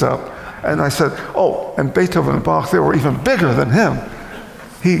big step, and I said, oh, and Beethoven and Bach, they were even bigger than him.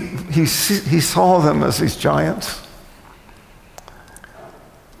 He saw them as these giants.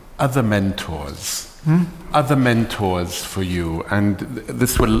 Other mentors. Other mentors for you. And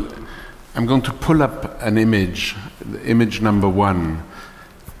this will, I'm going to pull up an image number 1,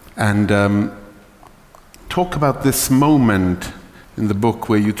 and talk about this moment in the book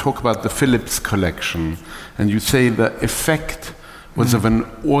where you talk about the Phillip's collection, and you say the effect was of an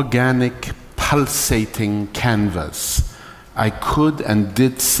organic, pulsating canvas. I could and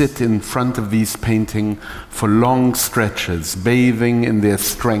did sit in front of these paintings for long stretches, bathing in their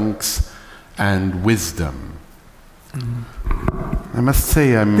strengths and wisdom. I must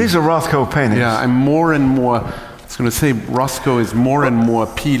say These are Rothko paintings. Yeah, I'm more and more, I was going to say Roscoe is more and more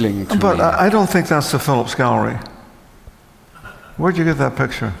appealing to me. But I don't think that's the Phillips Gallery. Where'd you get that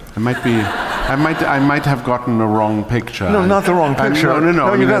picture? It might be, I might have gotten the wrong picture. No, not the wrong picture.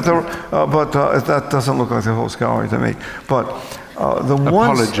 No, you got that doesn't look like the Phillips Gallery to me. But the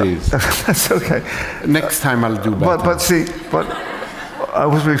ones... Apologies. That's okay. Next time I'll do better. But I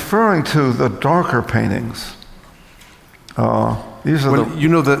was referring to the darker paintings. These are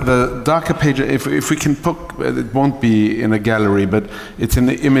the darker page, if we can put, it won't be in a gallery, but it's an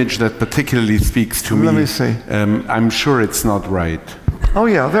image that particularly speaks to me. Let me see. I'm sure it's not right. Oh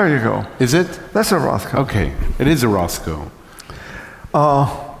yeah, there you go. Is it? That's a Rothko. Okay, it is a Roscoe. Well,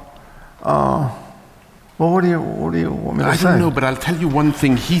 what do you want me to say? I don't know, but I'll tell you one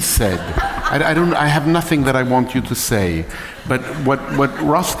thing he said. I have nothing that I want you to say, but what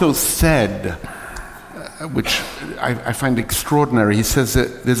Roscoe said, which I find extraordinary, he says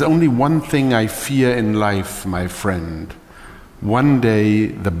that there's only one thing I fear in life, my friend. One day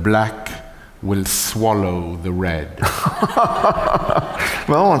the black will swallow the red.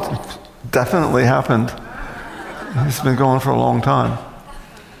 Well, it definitely happened. It's been going for a long time.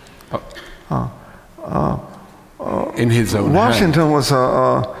 In his own Washington hand. was,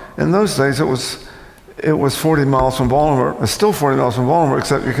 in those days, it was 40 miles from Baltimore. It's still 40 miles from Baltimore,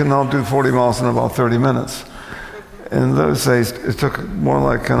 except you can now do 40 miles in about 30 minutes. In those days, it took more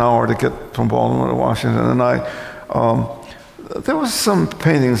like an hour to get from Baltimore to Washington. And there was some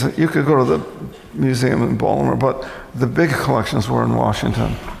paintings that you could go to the museum in Baltimore, but the big collections were in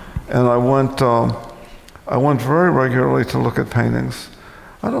Washington. And I went very regularly to look at paintings.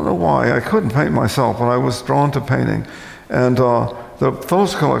 I don't know why. I couldn't paint myself, but I was drawn to painting. And the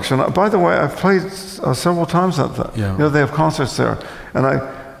Phillips collection, by the way, I've played several times at that. Yeah. You know, they have concerts there. And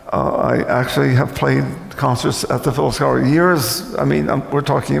I actually have played concerts at the Phillips Gallery years. I mean, we're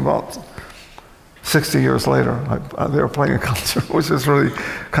talking about 60 years later. They were playing a concert, which is really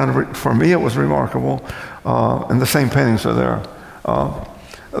kind of, for me, it was remarkable. And the same paintings are there.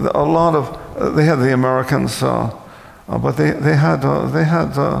 A lot of, they had the Americans, but they had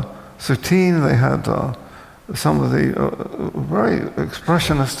Soutine, they had some of the very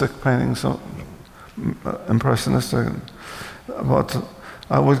expressionistic paintings, impressionistic. But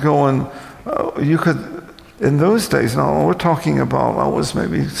I would go and you could, in those days, now we're talking about, I was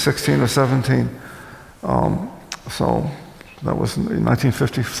maybe 16 or 17, so that was in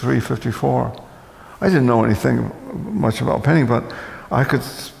 1953, 54. I didn't know anything much about painting, but I could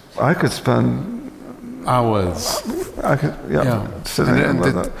spend hours. I could, sitting and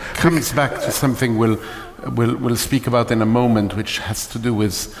with it comes back to something we'll speak about in a moment, which has to do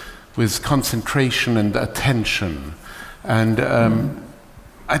with concentration and attention. And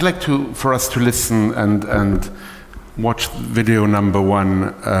I'd like for us to listen and watch video number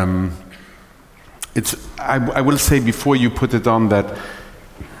 1. I will say before you put it on that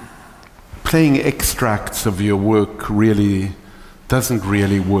playing extracts of your work really doesn't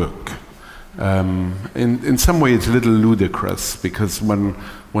really work. In some way it's a little ludicrous, because one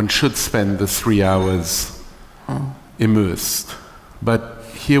should spend the 3 hours immersed. But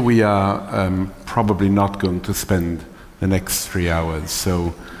here we are probably not going to spend the next 3 hours,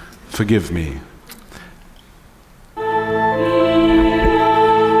 so forgive me.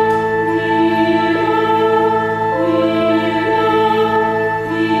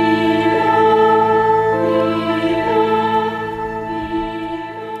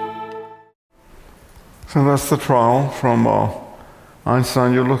 So that's the trial from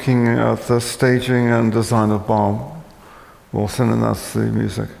Einstein. You're looking at the staging and design of Bob Wilson, and that's the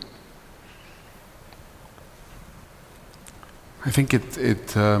music. I think I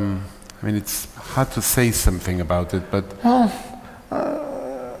mean, it's hard to say something about it, but... Well,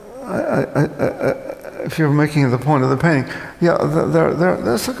 if you're making the point of the painting, yeah,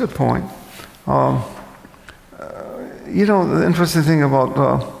 that's a good point. You know, the interesting thing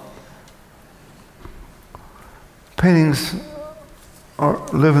about paintings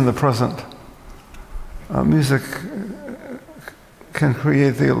live in the present. Music can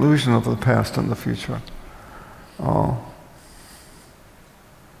create the illusion of the past and the future.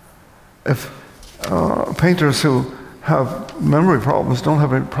 If painters who have memory problems don't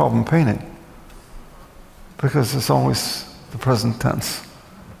have any problem painting, because it's always the present tense.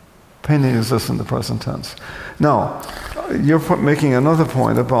 Painting exists in the present tense. Now, you're making another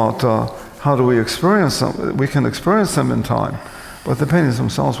point about how do we experience them? We can experience them in time, but the paintings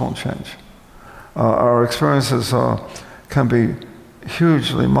themselves won't change. Our experiences can be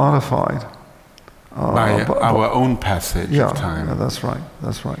hugely modified by our own passage of time. Yeah, that's right,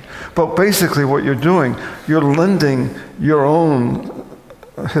 that's right. But basically what you're doing, you're lending your own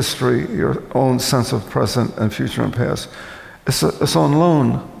history, your own sense of present and future and past. It's on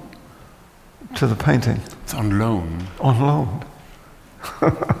loan to the painting. It's on loan? On loan.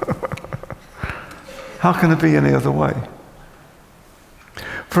 How can it be any other way?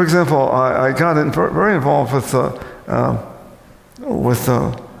 For example, I got very involved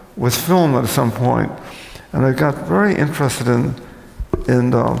with film at some point, and I got very interested in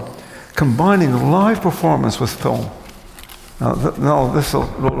combining live performance with film. Now this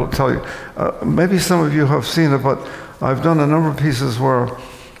will tell you. Maybe some of you have seen it, but I've done a number of pieces where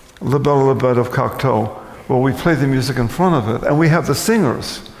La Belle La Bête of Cocteau, where we play the music in front of it, and we have the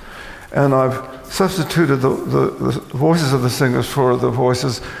singers, and I've substituted the voices of the singers for the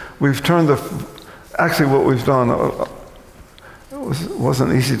voices. We've turned actually what we've done, it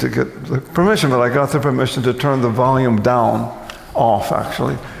wasn't easy to get the permission, but I got the permission to turn the volume down, off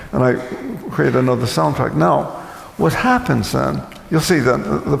actually, and I created another soundtrack. Now, what happens then, you'll see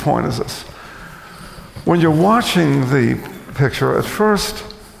that the point is this. When you're watching the picture, at first,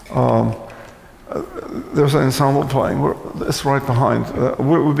 there's an ensemble playing. It's right behind.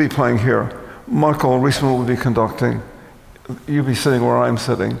 We'll be playing here. Michael Reisman will be conducting. You'll be sitting where I'm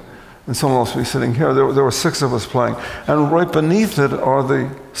sitting, and someone else will be sitting here. There were 6 of us playing. And right beneath it are the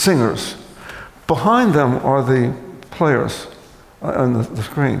singers. Behind them are the players on the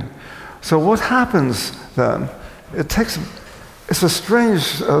screen. So what happens then, it's a strange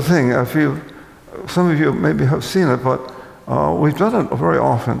thing. Some of you maybe have seen it, but we've done it very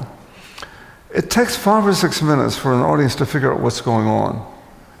often. It takes 5 or 6 minutes for an audience to figure out what's going on.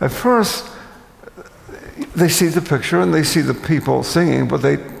 At first, they see the picture and they see the people singing, but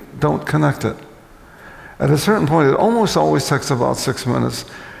they don't connect it. At a certain point, it almost always takes about 6 minutes,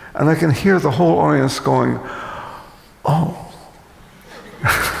 and I can hear the whole audience going, oh.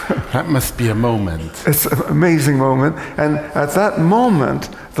 That must be a moment. It's an amazing moment, and at that moment,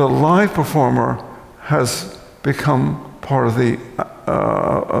 the live performer has become part of the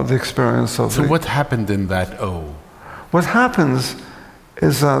experience of So what happened in that oh? What happens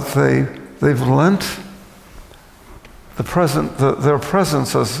is that they've lent their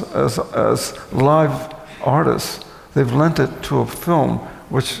presence as live artists, they've lent it to a film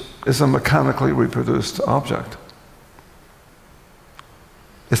which is a mechanically reproduced object.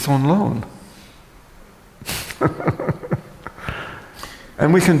 It's on loan.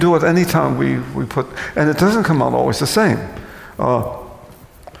 And we can do it anytime we put, and it doesn't come out always the same.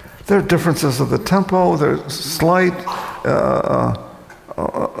 There are differences of the tempo, there's slight,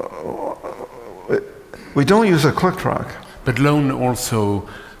 we don't use a click track. But loan also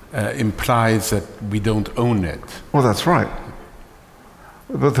implies that we don't own it. Well, that's right.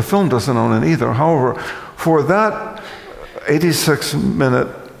 But the film doesn't own it either. However, for that 86-minute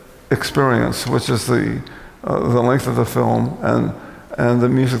experience, which is the length of the film and the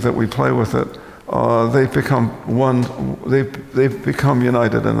music that we play with it, they've become one. They've become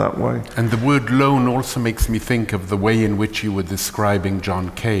united in that way. And the word loan also makes me think of the way in which you were describing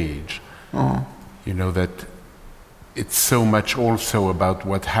John Cage. Oh. You know, that it's so much also about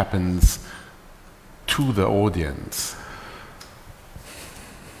what happens to the audience.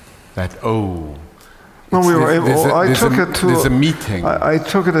 That no, we were able. I took it to. There's a meeting. I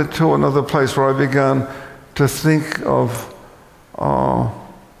took it to another place where I began to think of.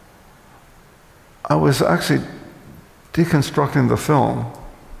 I was actually deconstructing the film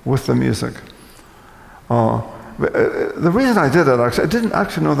with the music. The reason I did that, actually, I didn't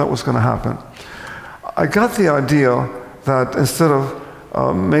actually know that was going to happen. I got the idea that instead of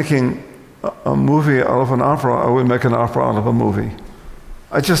making a movie out of an opera, I would make an opera out of a movie.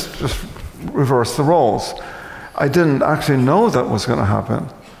 I just reversed the roles. I didn't actually know that was going to happen.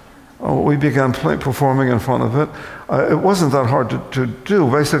 We began performing in front of it. It wasn't that hard to do.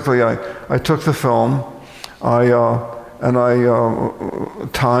 Basically, I took the film, I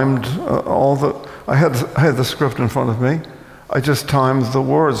timed all the. I had the script in front of me. I just timed the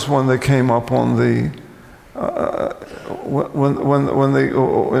words when they came up on the. When they,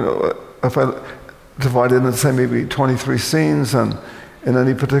 if I divided into, say, maybe 23 scenes, and in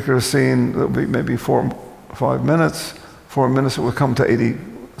any particular scene there would be maybe 4 or 5 minutes. 4 minutes, it would come to 80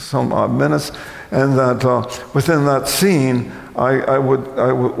 some odd minutes, and that within that scene, I would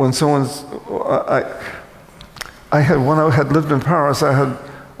when someone's I had lived in Paris, I had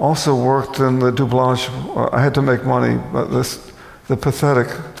also worked in the doublage. I had to make money, but the pathetic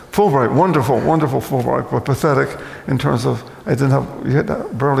Fulbright, wonderful Fulbright, but pathetic in terms of you had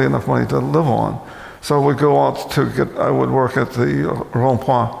barely enough money to live on. So I would go out I would work at the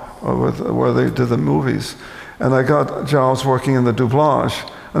Rond-Point where they did the movies, and I got jobs working in the doublage,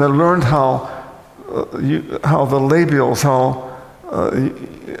 and I learned how the labials,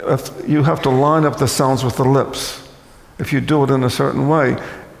 if you have to line up the sounds with the lips. If you do it in a certain way,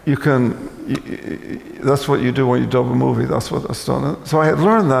 that's what you do when you dub a movie. That's what's done. So I had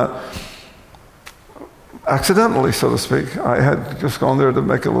learned that accidentally, so to speak. I had just gone there to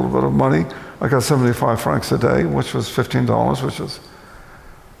make a little bit of money. I got 75 francs a day, which was $15, which is,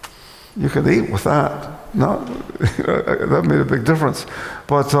 you could eat with that. That made a big difference.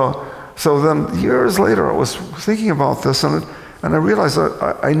 But so then years later, I was thinking about this, and I realized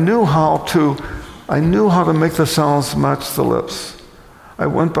that I knew how to make the sounds match the lips. I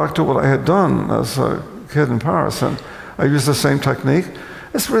went back to what I had done as a kid in Paris, and I used the same technique.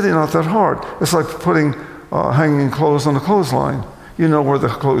 It's really not that hard. It's like putting hanging clothes on a clothesline. You know where the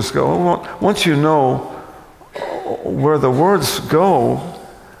clothes go. Once you know where the words go,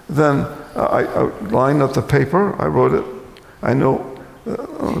 then I lined up the paper. I wrote it. I know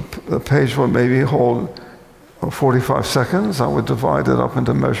the page would maybe hold 45 seconds. I would divide it up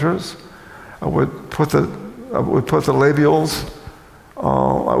into measures. I would put the labials.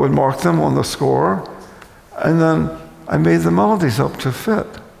 I would mark them on the score, and then I made the melodies up to fit.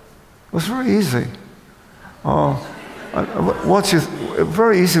 It was very easy.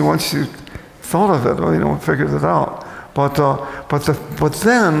 Very easy once you thought of it, figured it out. But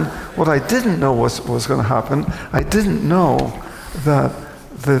then what I didn't know was going to happen. I didn't know that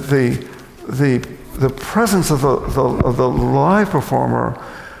the presence of the live performer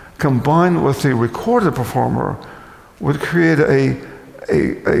combined with the recorded performer would create a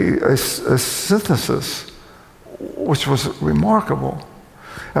synthesis which was remarkable.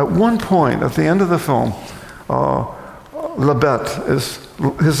 At one point, at the end of the film, Lebet is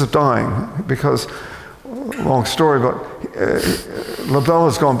dying because, long story, but Labelle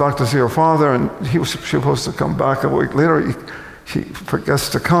has gone back to see her father, and he was supposed to come back a week later. She forgets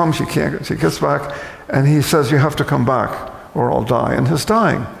to come. She can't. She gets back, and he says, "You have to come back, or I'll die." And he's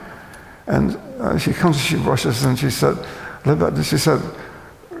dying, and she comes. She rushes, and she said, "Lebet," she said,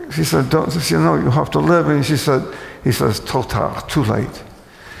 "Don't." She said, "No, you have to live." And he says, "Trop tard, too late."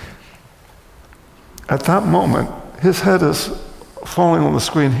 At that moment, his head is falling on the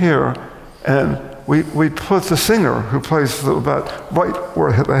screen here, and we put the singer who plays the Lebet right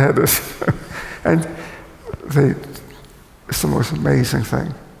where the head is. And it's the most amazing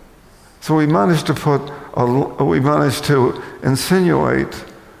thing. So we managed to insinuate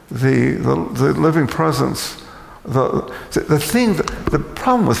the living presence. The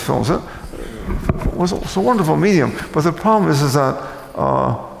problem with films, it was a wonderful medium, but the problem is that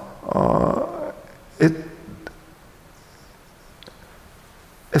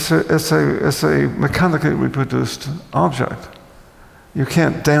it's a mechanically reproduced object. You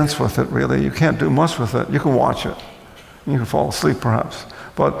can't dance with it, really. You can't do much with it. You can watch it. You can fall asleep, perhaps.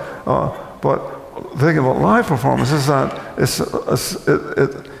 But the thing about live performance is that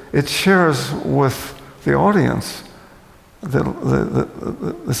it shares with the audience.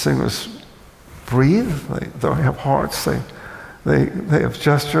 The singers breathe. They have hearts. They have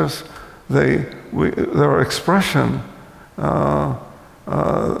gestures. Their expression.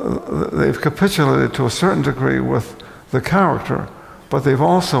 They've capitulated to a certain degree with the character, but they've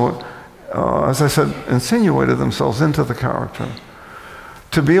also, as I said, insinuated themselves into the character.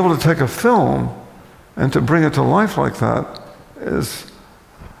 To be able to take a film and to bring it to life like that is,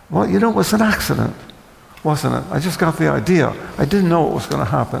 well, it was an accident, wasn't it? I just got the idea. I didn't know it was going to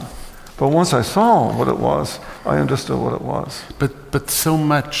happen. But once I saw what it was, I understood what it was. But so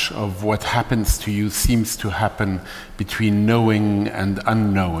much of what happens to you seems to happen between knowing and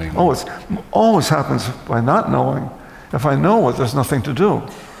unknowing. Oh, it always happens by not knowing. If I know it, there's nothing to do.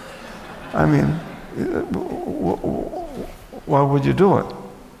 I mean, why would you do it?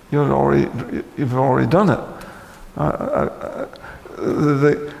 You've already done it.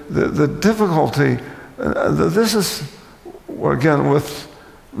 The difficulty, this is, again, with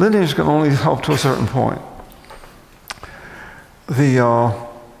lineage can only help to a certain point.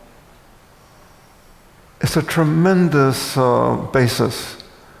 It's a tremendous basis.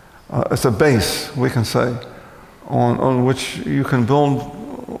 It's a base, we can say, on which you can build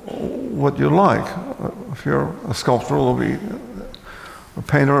what you like. If you're a sculptor, it'll be a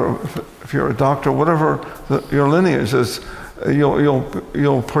painter. If you're a doctor, whatever your lineage is,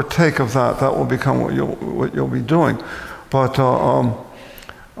 you'll partake of that. That will become what you'll be doing. But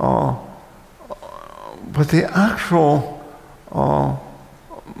the actual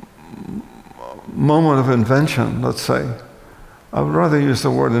moment of invention, let's say, I would rather use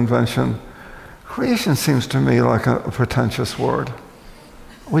the word invention. Creation seems to me like a pretentious word.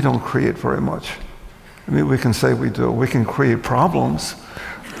 We don't create very much. I mean, we can say we do. We can create problems,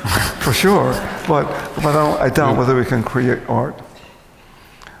 for sure, but I doubt whether we can create art.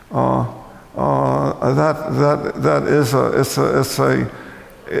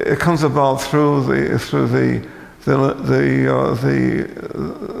 It comes about through the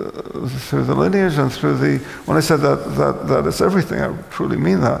lineage and through the. When I said that it's everything, I truly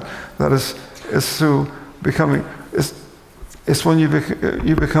mean that. That is through becoming. It's when you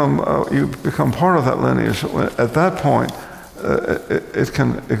become part of that lineage. At that point, it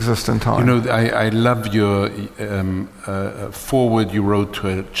can exist in time. You know, I love your foreword you wrote to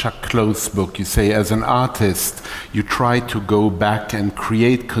a Chuck Close book. You say, as an artist, you try to go back and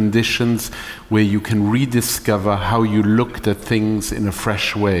create conditions where you can rediscover how you looked at things in a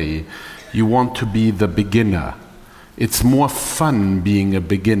fresh way. You want to be the beginner. It's more fun being a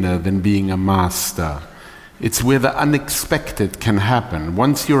beginner than being a master. It's where the unexpected can happen.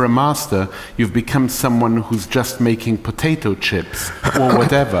 Once you're a master, you've become someone who's just making potato chips or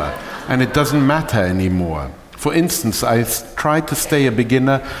whatever, and it doesn't matter anymore. For instance, I try to stay a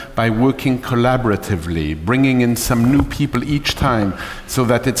beginner by working collaboratively, bringing in some new people each time so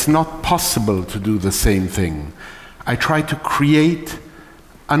that it's not possible to do the same thing. I try to create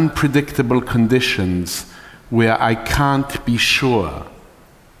unpredictable conditions where I can't be sure.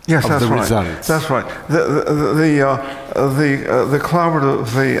 Yes, of that's the right. Results. That's right. The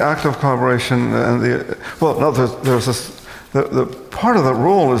collaborative, the active collaboration, and there's this. The part of the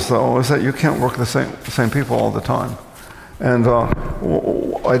rule is that you can't work the same people all the time, and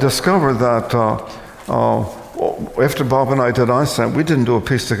I discovered that after Bob and I did Einstein, we didn't do a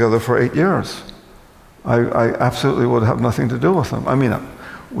piece together for 8 years. I absolutely would have nothing to do with him. I mean,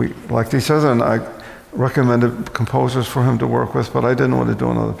 we liked each other, and I recommended composers for him to work with, but I didn't want to do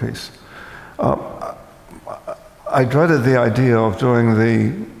another piece. I dreaded the idea of doing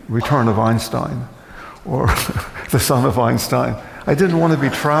the Return of Einstein, or the Son of Einstein. I didn't want to be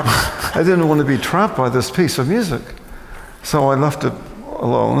trapped. I didn't want to be trapped by this piece of music, so I left it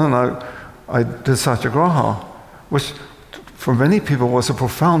alone, and I did Satyagraha, which for many people was a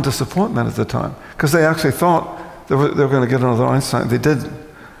profound disappointment at the time, because they actually thought they were going to get another Einstein. They didn't.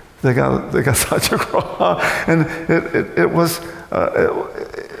 They got Satyagraha, and it was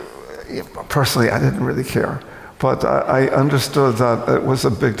personally I didn't really care, but I understood that it was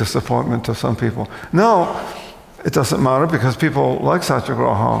a big disappointment to some people. Now it doesn't matter because people like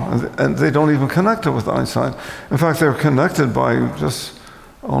Satyagraha, and they don't even connect it with Einstein. In fact, they're connected by just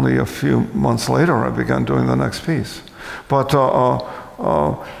only a few months later I began doing the next piece. But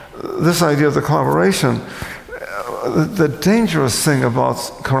this idea of the collaboration. the dangerous thing about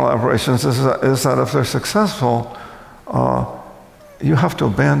collaborations is that if they're successful, you have to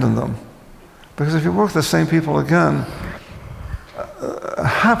abandon them. Because if you work with the same people again,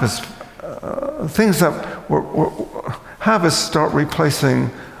 habits, things that habits start replacing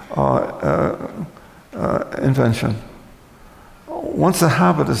invention. Once the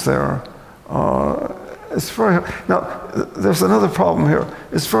habit is there, it's very. Now, there's another problem here.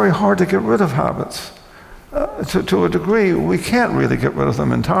 It's very hard to get rid of habits. To a degree, we can't really get rid of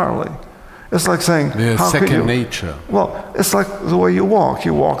them entirely. It's like saying, they're how second can you, nature. Well, it's like the way you walk.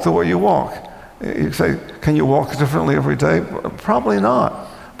 You walk the way you walk. You say, can you walk differently every day? Probably not.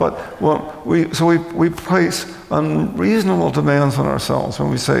 But we place unreasonable demands on ourselves when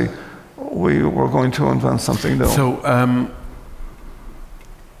we say we're going to invent something new. So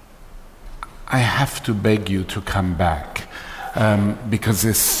I have to beg you to come back because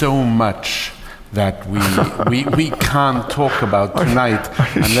there's so much that we can't talk about tonight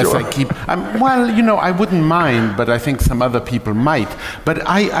unless sure? I keep. Well, you know, I wouldn't mind, but I think some other people might. But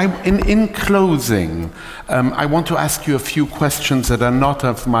in closing, I want to ask you a few questions that are not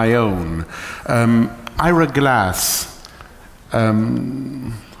of my own. Ira Glass,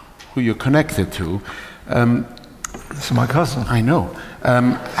 who you're connected to, this is my cousin. I know,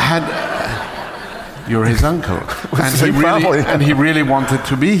 had. You're his uncle, and he really wanted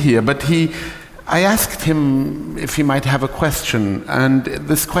to be here, but I asked him if he might have a question, and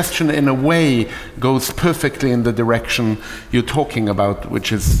this question in a way goes perfectly in the direction you're talking about,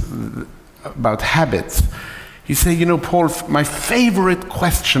 which is about habits. He said, you know, Paul, my favorite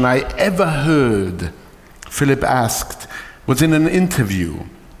question I ever heard Philip asked was in an interview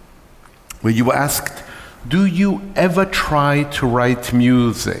where you were asked, do you ever try to write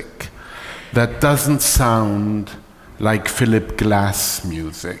music that doesn't sound like Philip Glass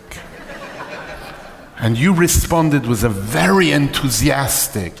music? And you responded with a very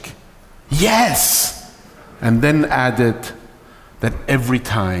enthusiastic, yes! And then added that every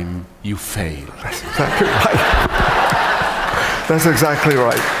time you fail. That's exactly right. That's exactly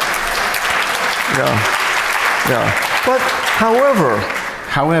right. Yeah. But however,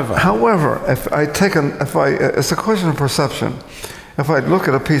 if it's a question of perception. If I look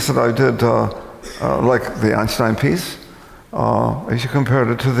at a piece that I did, like the Einstein piece, as you compared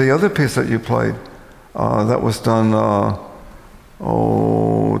it to the other piece that you played, that was done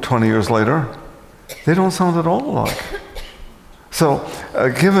 20 years later, they don't sound at all alike. So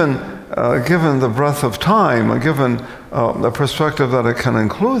given the breadth of time, given the perspective that it can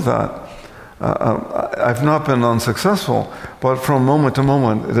include that, I've not been unsuccessful, but from moment to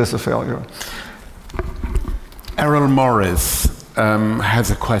moment, it is a failure. Errol Morris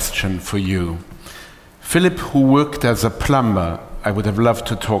has a question for you. Philip, who worked as a plumber, I would have loved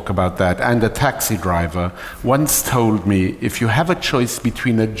to talk about that, and a taxi driver, once told me, if you have a choice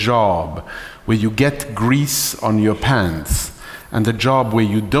between a job where you get grease on your pants and a job where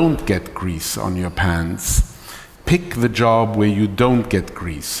you don't get grease on your pants, pick the job where you don't get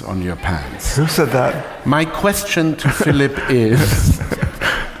grease on your pants. Who said that? My question to Philip is,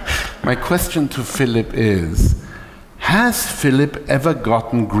 has Philip ever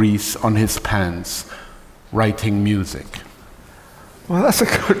gotten grease on his pants writing music? Well, that's a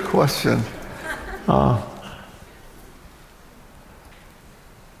good question.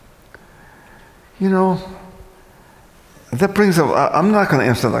 You know, that brings up, I'm not going to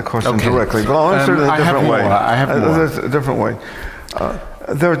answer that question directly, but I'll answer it in a different way. I have more. There's a different way.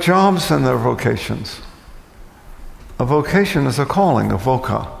 There are jobs and there are vocations. A vocation is a calling, a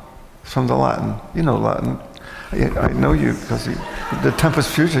voca. It's from the Latin. You know Latin. I know you because the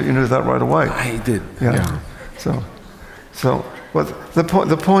Tempest Future, you knew that right away. I did. Yeah. So, but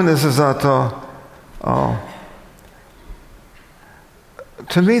the point is that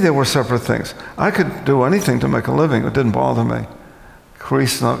to me they were separate things. I could do anything to make a living; it didn't bother me.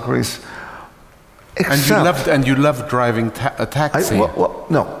 Grease, not grease. And you loved driving a taxi.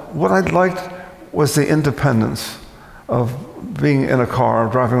 No, what I liked was the independence of being in a car,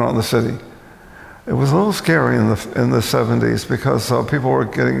 driving around the city. It was a little scary in the 70s because people were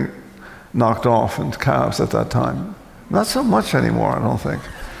getting knocked off in cabs at that time. Not so much anymore, I don't think.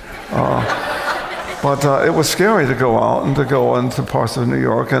 But it was scary to go out and to go into parts of New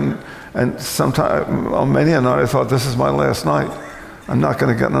York, and sometimes, on many a night, I thought, this is my last night. I'm not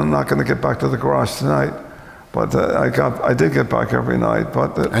going to get back to the garage tonight. But I did get back every night.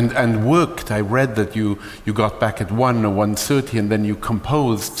 But and worked. I read that you got back at 1 or 1:30, and then you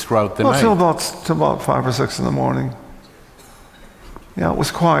composed throughout the night. Till about 5 or 6 in the morning. Yeah, it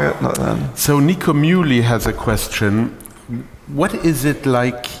was quiet then. So Nico Muley has a question. What is it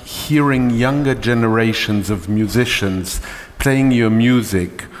like hearing younger generations of musicians playing your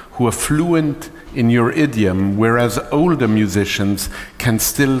music who are fluent in your idiom, whereas older musicians can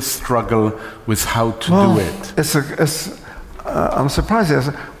still struggle with how to do it? I'm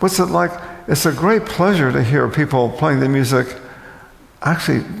surprised. What's it like? It's a great pleasure to hear people playing the music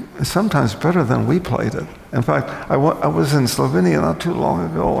actually sometimes better than we played it. In fact, I was in Slovenia not too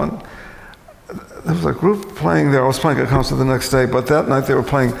long ago, and there was a group playing there. I was playing a concert the next day, but that night they were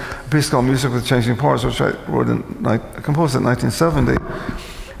playing a piece called Music with Changing Parts, which I composed in 1970.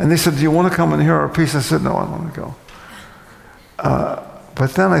 And they said, "Do you want to come and hear our piece?" I said, "No, I want to go."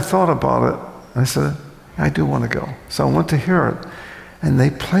 But then I thought about it, and I said, "I do want to go." So I went to hear it, and they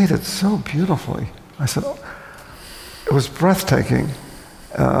played it so beautifully. I said, "Oh." It was breathtaking.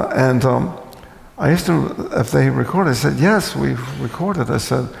 I asked them if they recorded. They said, "Yes, we've recorded." I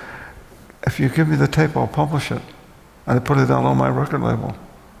said, "If you give me the tape, I'll publish it." And I put it out on my record label.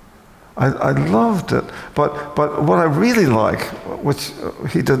 I loved it. But what I really like, which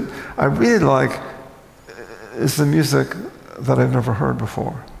he did, I really like is the music that I've never heard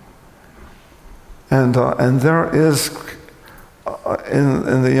before. And there is,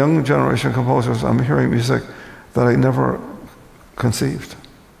 in the young generation of composers, I'm hearing music that I never conceived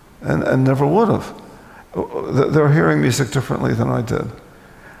and never would have. They're hearing music differently than I did.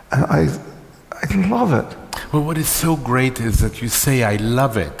 And I love it. Well, what is so great is that you say, "I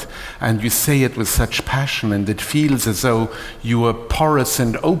love it," and you say it with such passion, and it feels as though you are porous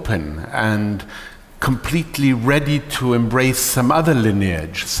and open and completely ready to embrace some other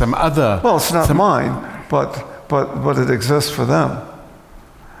lineage, some other... Well, it's not mine, but it exists for them.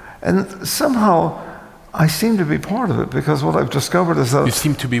 And somehow I seem to be part of it, because what I've discovered is that... You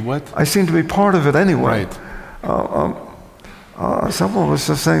seem to be what? I seem to be part of it anyway. Right. Someone was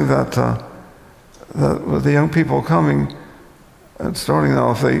just saying that with the young people coming and starting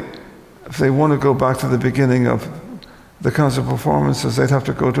now, if they want to go back to the beginning of the kinds of performances, they'd have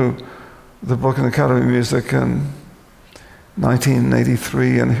to go to the Brooklyn Academy of Music in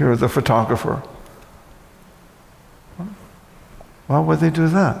 1983 and hear The Photographer. Why would they do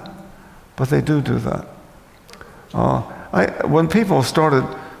that? But they do that. When people started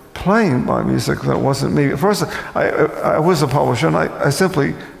playing my music, that wasn't me. First, I was a publisher, and I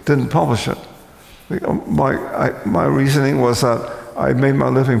simply didn't publish it. My reasoning was that I made my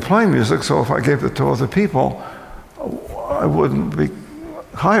living playing music, so if I gave it to other people, I wouldn't be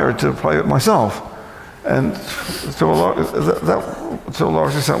hired to play it myself. And to a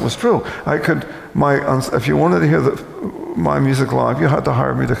large extent was true. If you wanted to hear my music live, you had to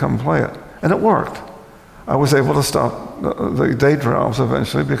hire me to come play it. And it worked. I was able to stop the day jobs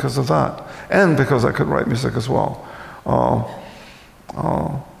eventually because of that, and because I could write music as well.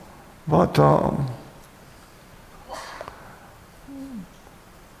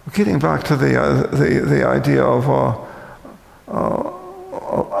 Getting back to the idea of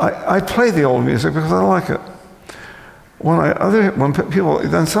I play the old music because I like it.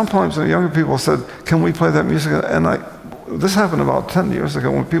 Then sometimes the younger people said, "Can we play that music?" And this happened about 10 years ago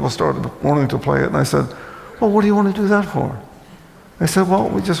when people started wanting to play it, and I said, "Well, what do you want to do that for?" They said, "Well,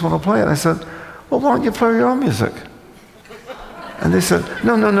 we just want to play it." I said, "Well, why don't you play your own music?" And they said,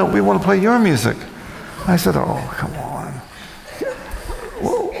 No, we want to play your music." I said, "Oh, come on."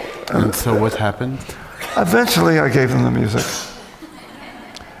 And so what happened? Eventually, I gave them the music.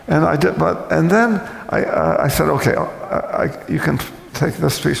 And I did, and then I said, "Okay, you can take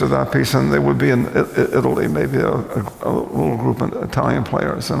this piece or that piece," and they would be in Italy, maybe a little group of Italian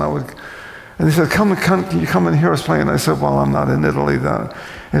players, and they said, "Can you come and hear us play?" And I said, "Well, I'm not in Italy then."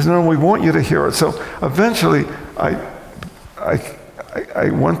 He said, "No, we want you to hear it." So eventually, I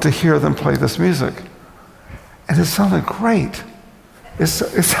went to hear them play this music, and it sounded great. It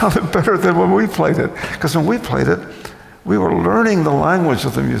sounded better than when we played it, because when we played it, we were learning the language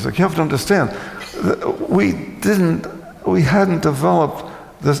of the music. You have to understand, we hadn't developed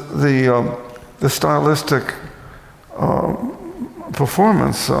the stylistic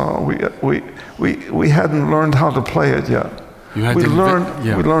performance. We hadn't learned how to play it yet. We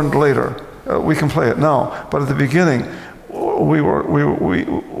learned later. We can play it now, but at the beginning,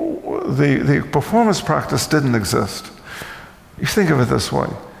 the performance practice didn't exist. You think of it this way: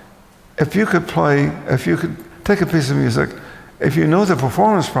 if you could take a piece of music, if you know the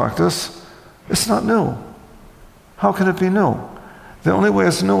performance practice, it's not new. How can it be new? The only way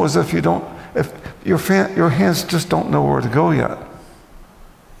it's new is if your hands just don't know where to go yet.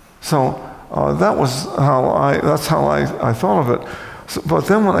 So that's how I thought of it. So, but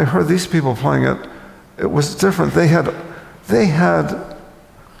then when I heard these people playing it, it was different. They had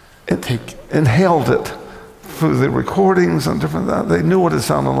inhaled it through the recordings and different that, they knew what it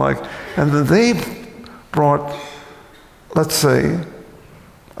sounded like. And then they brought, let's say,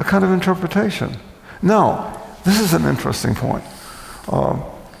 a kind of interpretation. Now, this is an interesting point.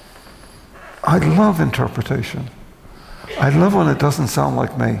 I love interpretation. I love when it doesn't sound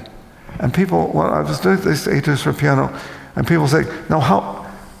like me. And people, when I was doing this etudes for piano, and people say, now how,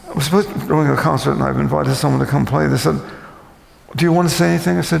 I was supposed to be doing a concert and I've invited someone to come play. They said, do you want to say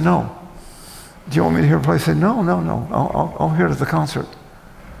anything? I said, no. Do you want me to hear play? I said, no. I'll hear it at the concert.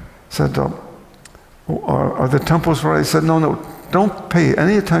 I said, are the tempos right? I said, no, don't pay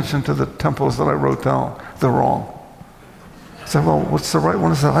any attention to the tempos that I wrote down. They're wrong. I said, well, what's the right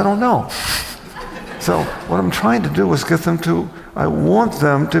one? I said, I don't know. So what I'm trying to do is get them to, I want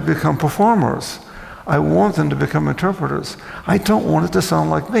them to become performers. I want them to become interpreters. I don't want it to sound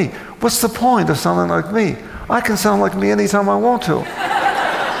like me. What's the point of sounding like me? I can sound like me anytime I want to.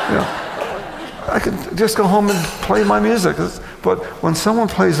 I could just go home and play my music. But when someone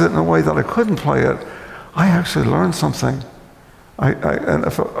plays it in a way that I couldn't play it, I actually learned something. And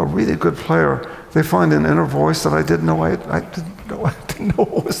if a really good player, they find an inner voice that I didn't know I didn't know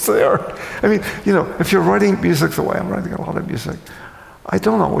was there. I mean, if you're writing music the way I'm writing a lot of music, I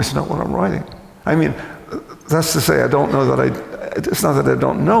don't always know what I'm writing. I mean, that's to say I don't know that it's not that I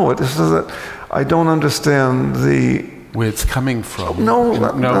don't know it, it's that I don't understand where it's coming from. Not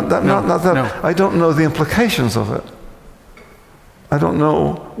that. I don't know the implications of it. I don't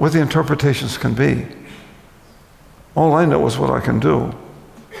know what the interpretations can be. All I know is what I can do,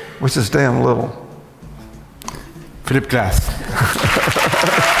 which is damn little. Phillip Glass.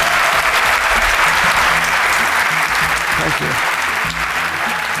 Thank you.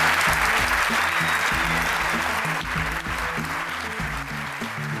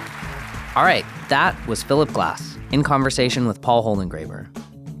 All right, that was Phillip Glass in conversation with Paul Holdengräber.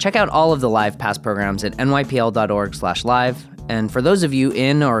 Check out all of the live past programs at nypl.org/live. And for those of you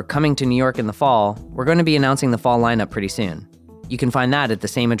in or coming to New York in the fall, we're going to be announcing the fall lineup pretty soon. You can find that at the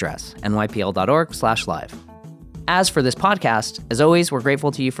same address, nypl.org/live. As for this podcast, as always, we're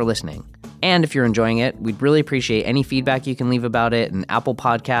grateful to you for listening. And if you're enjoying it, we'd really appreciate any feedback you can leave about it in Apple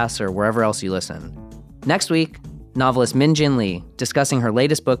Podcasts or wherever else you listen. Next week, novelist Min Jin Lee discussing her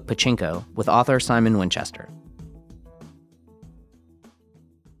latest book, Pachinko, with author Simon Winchester.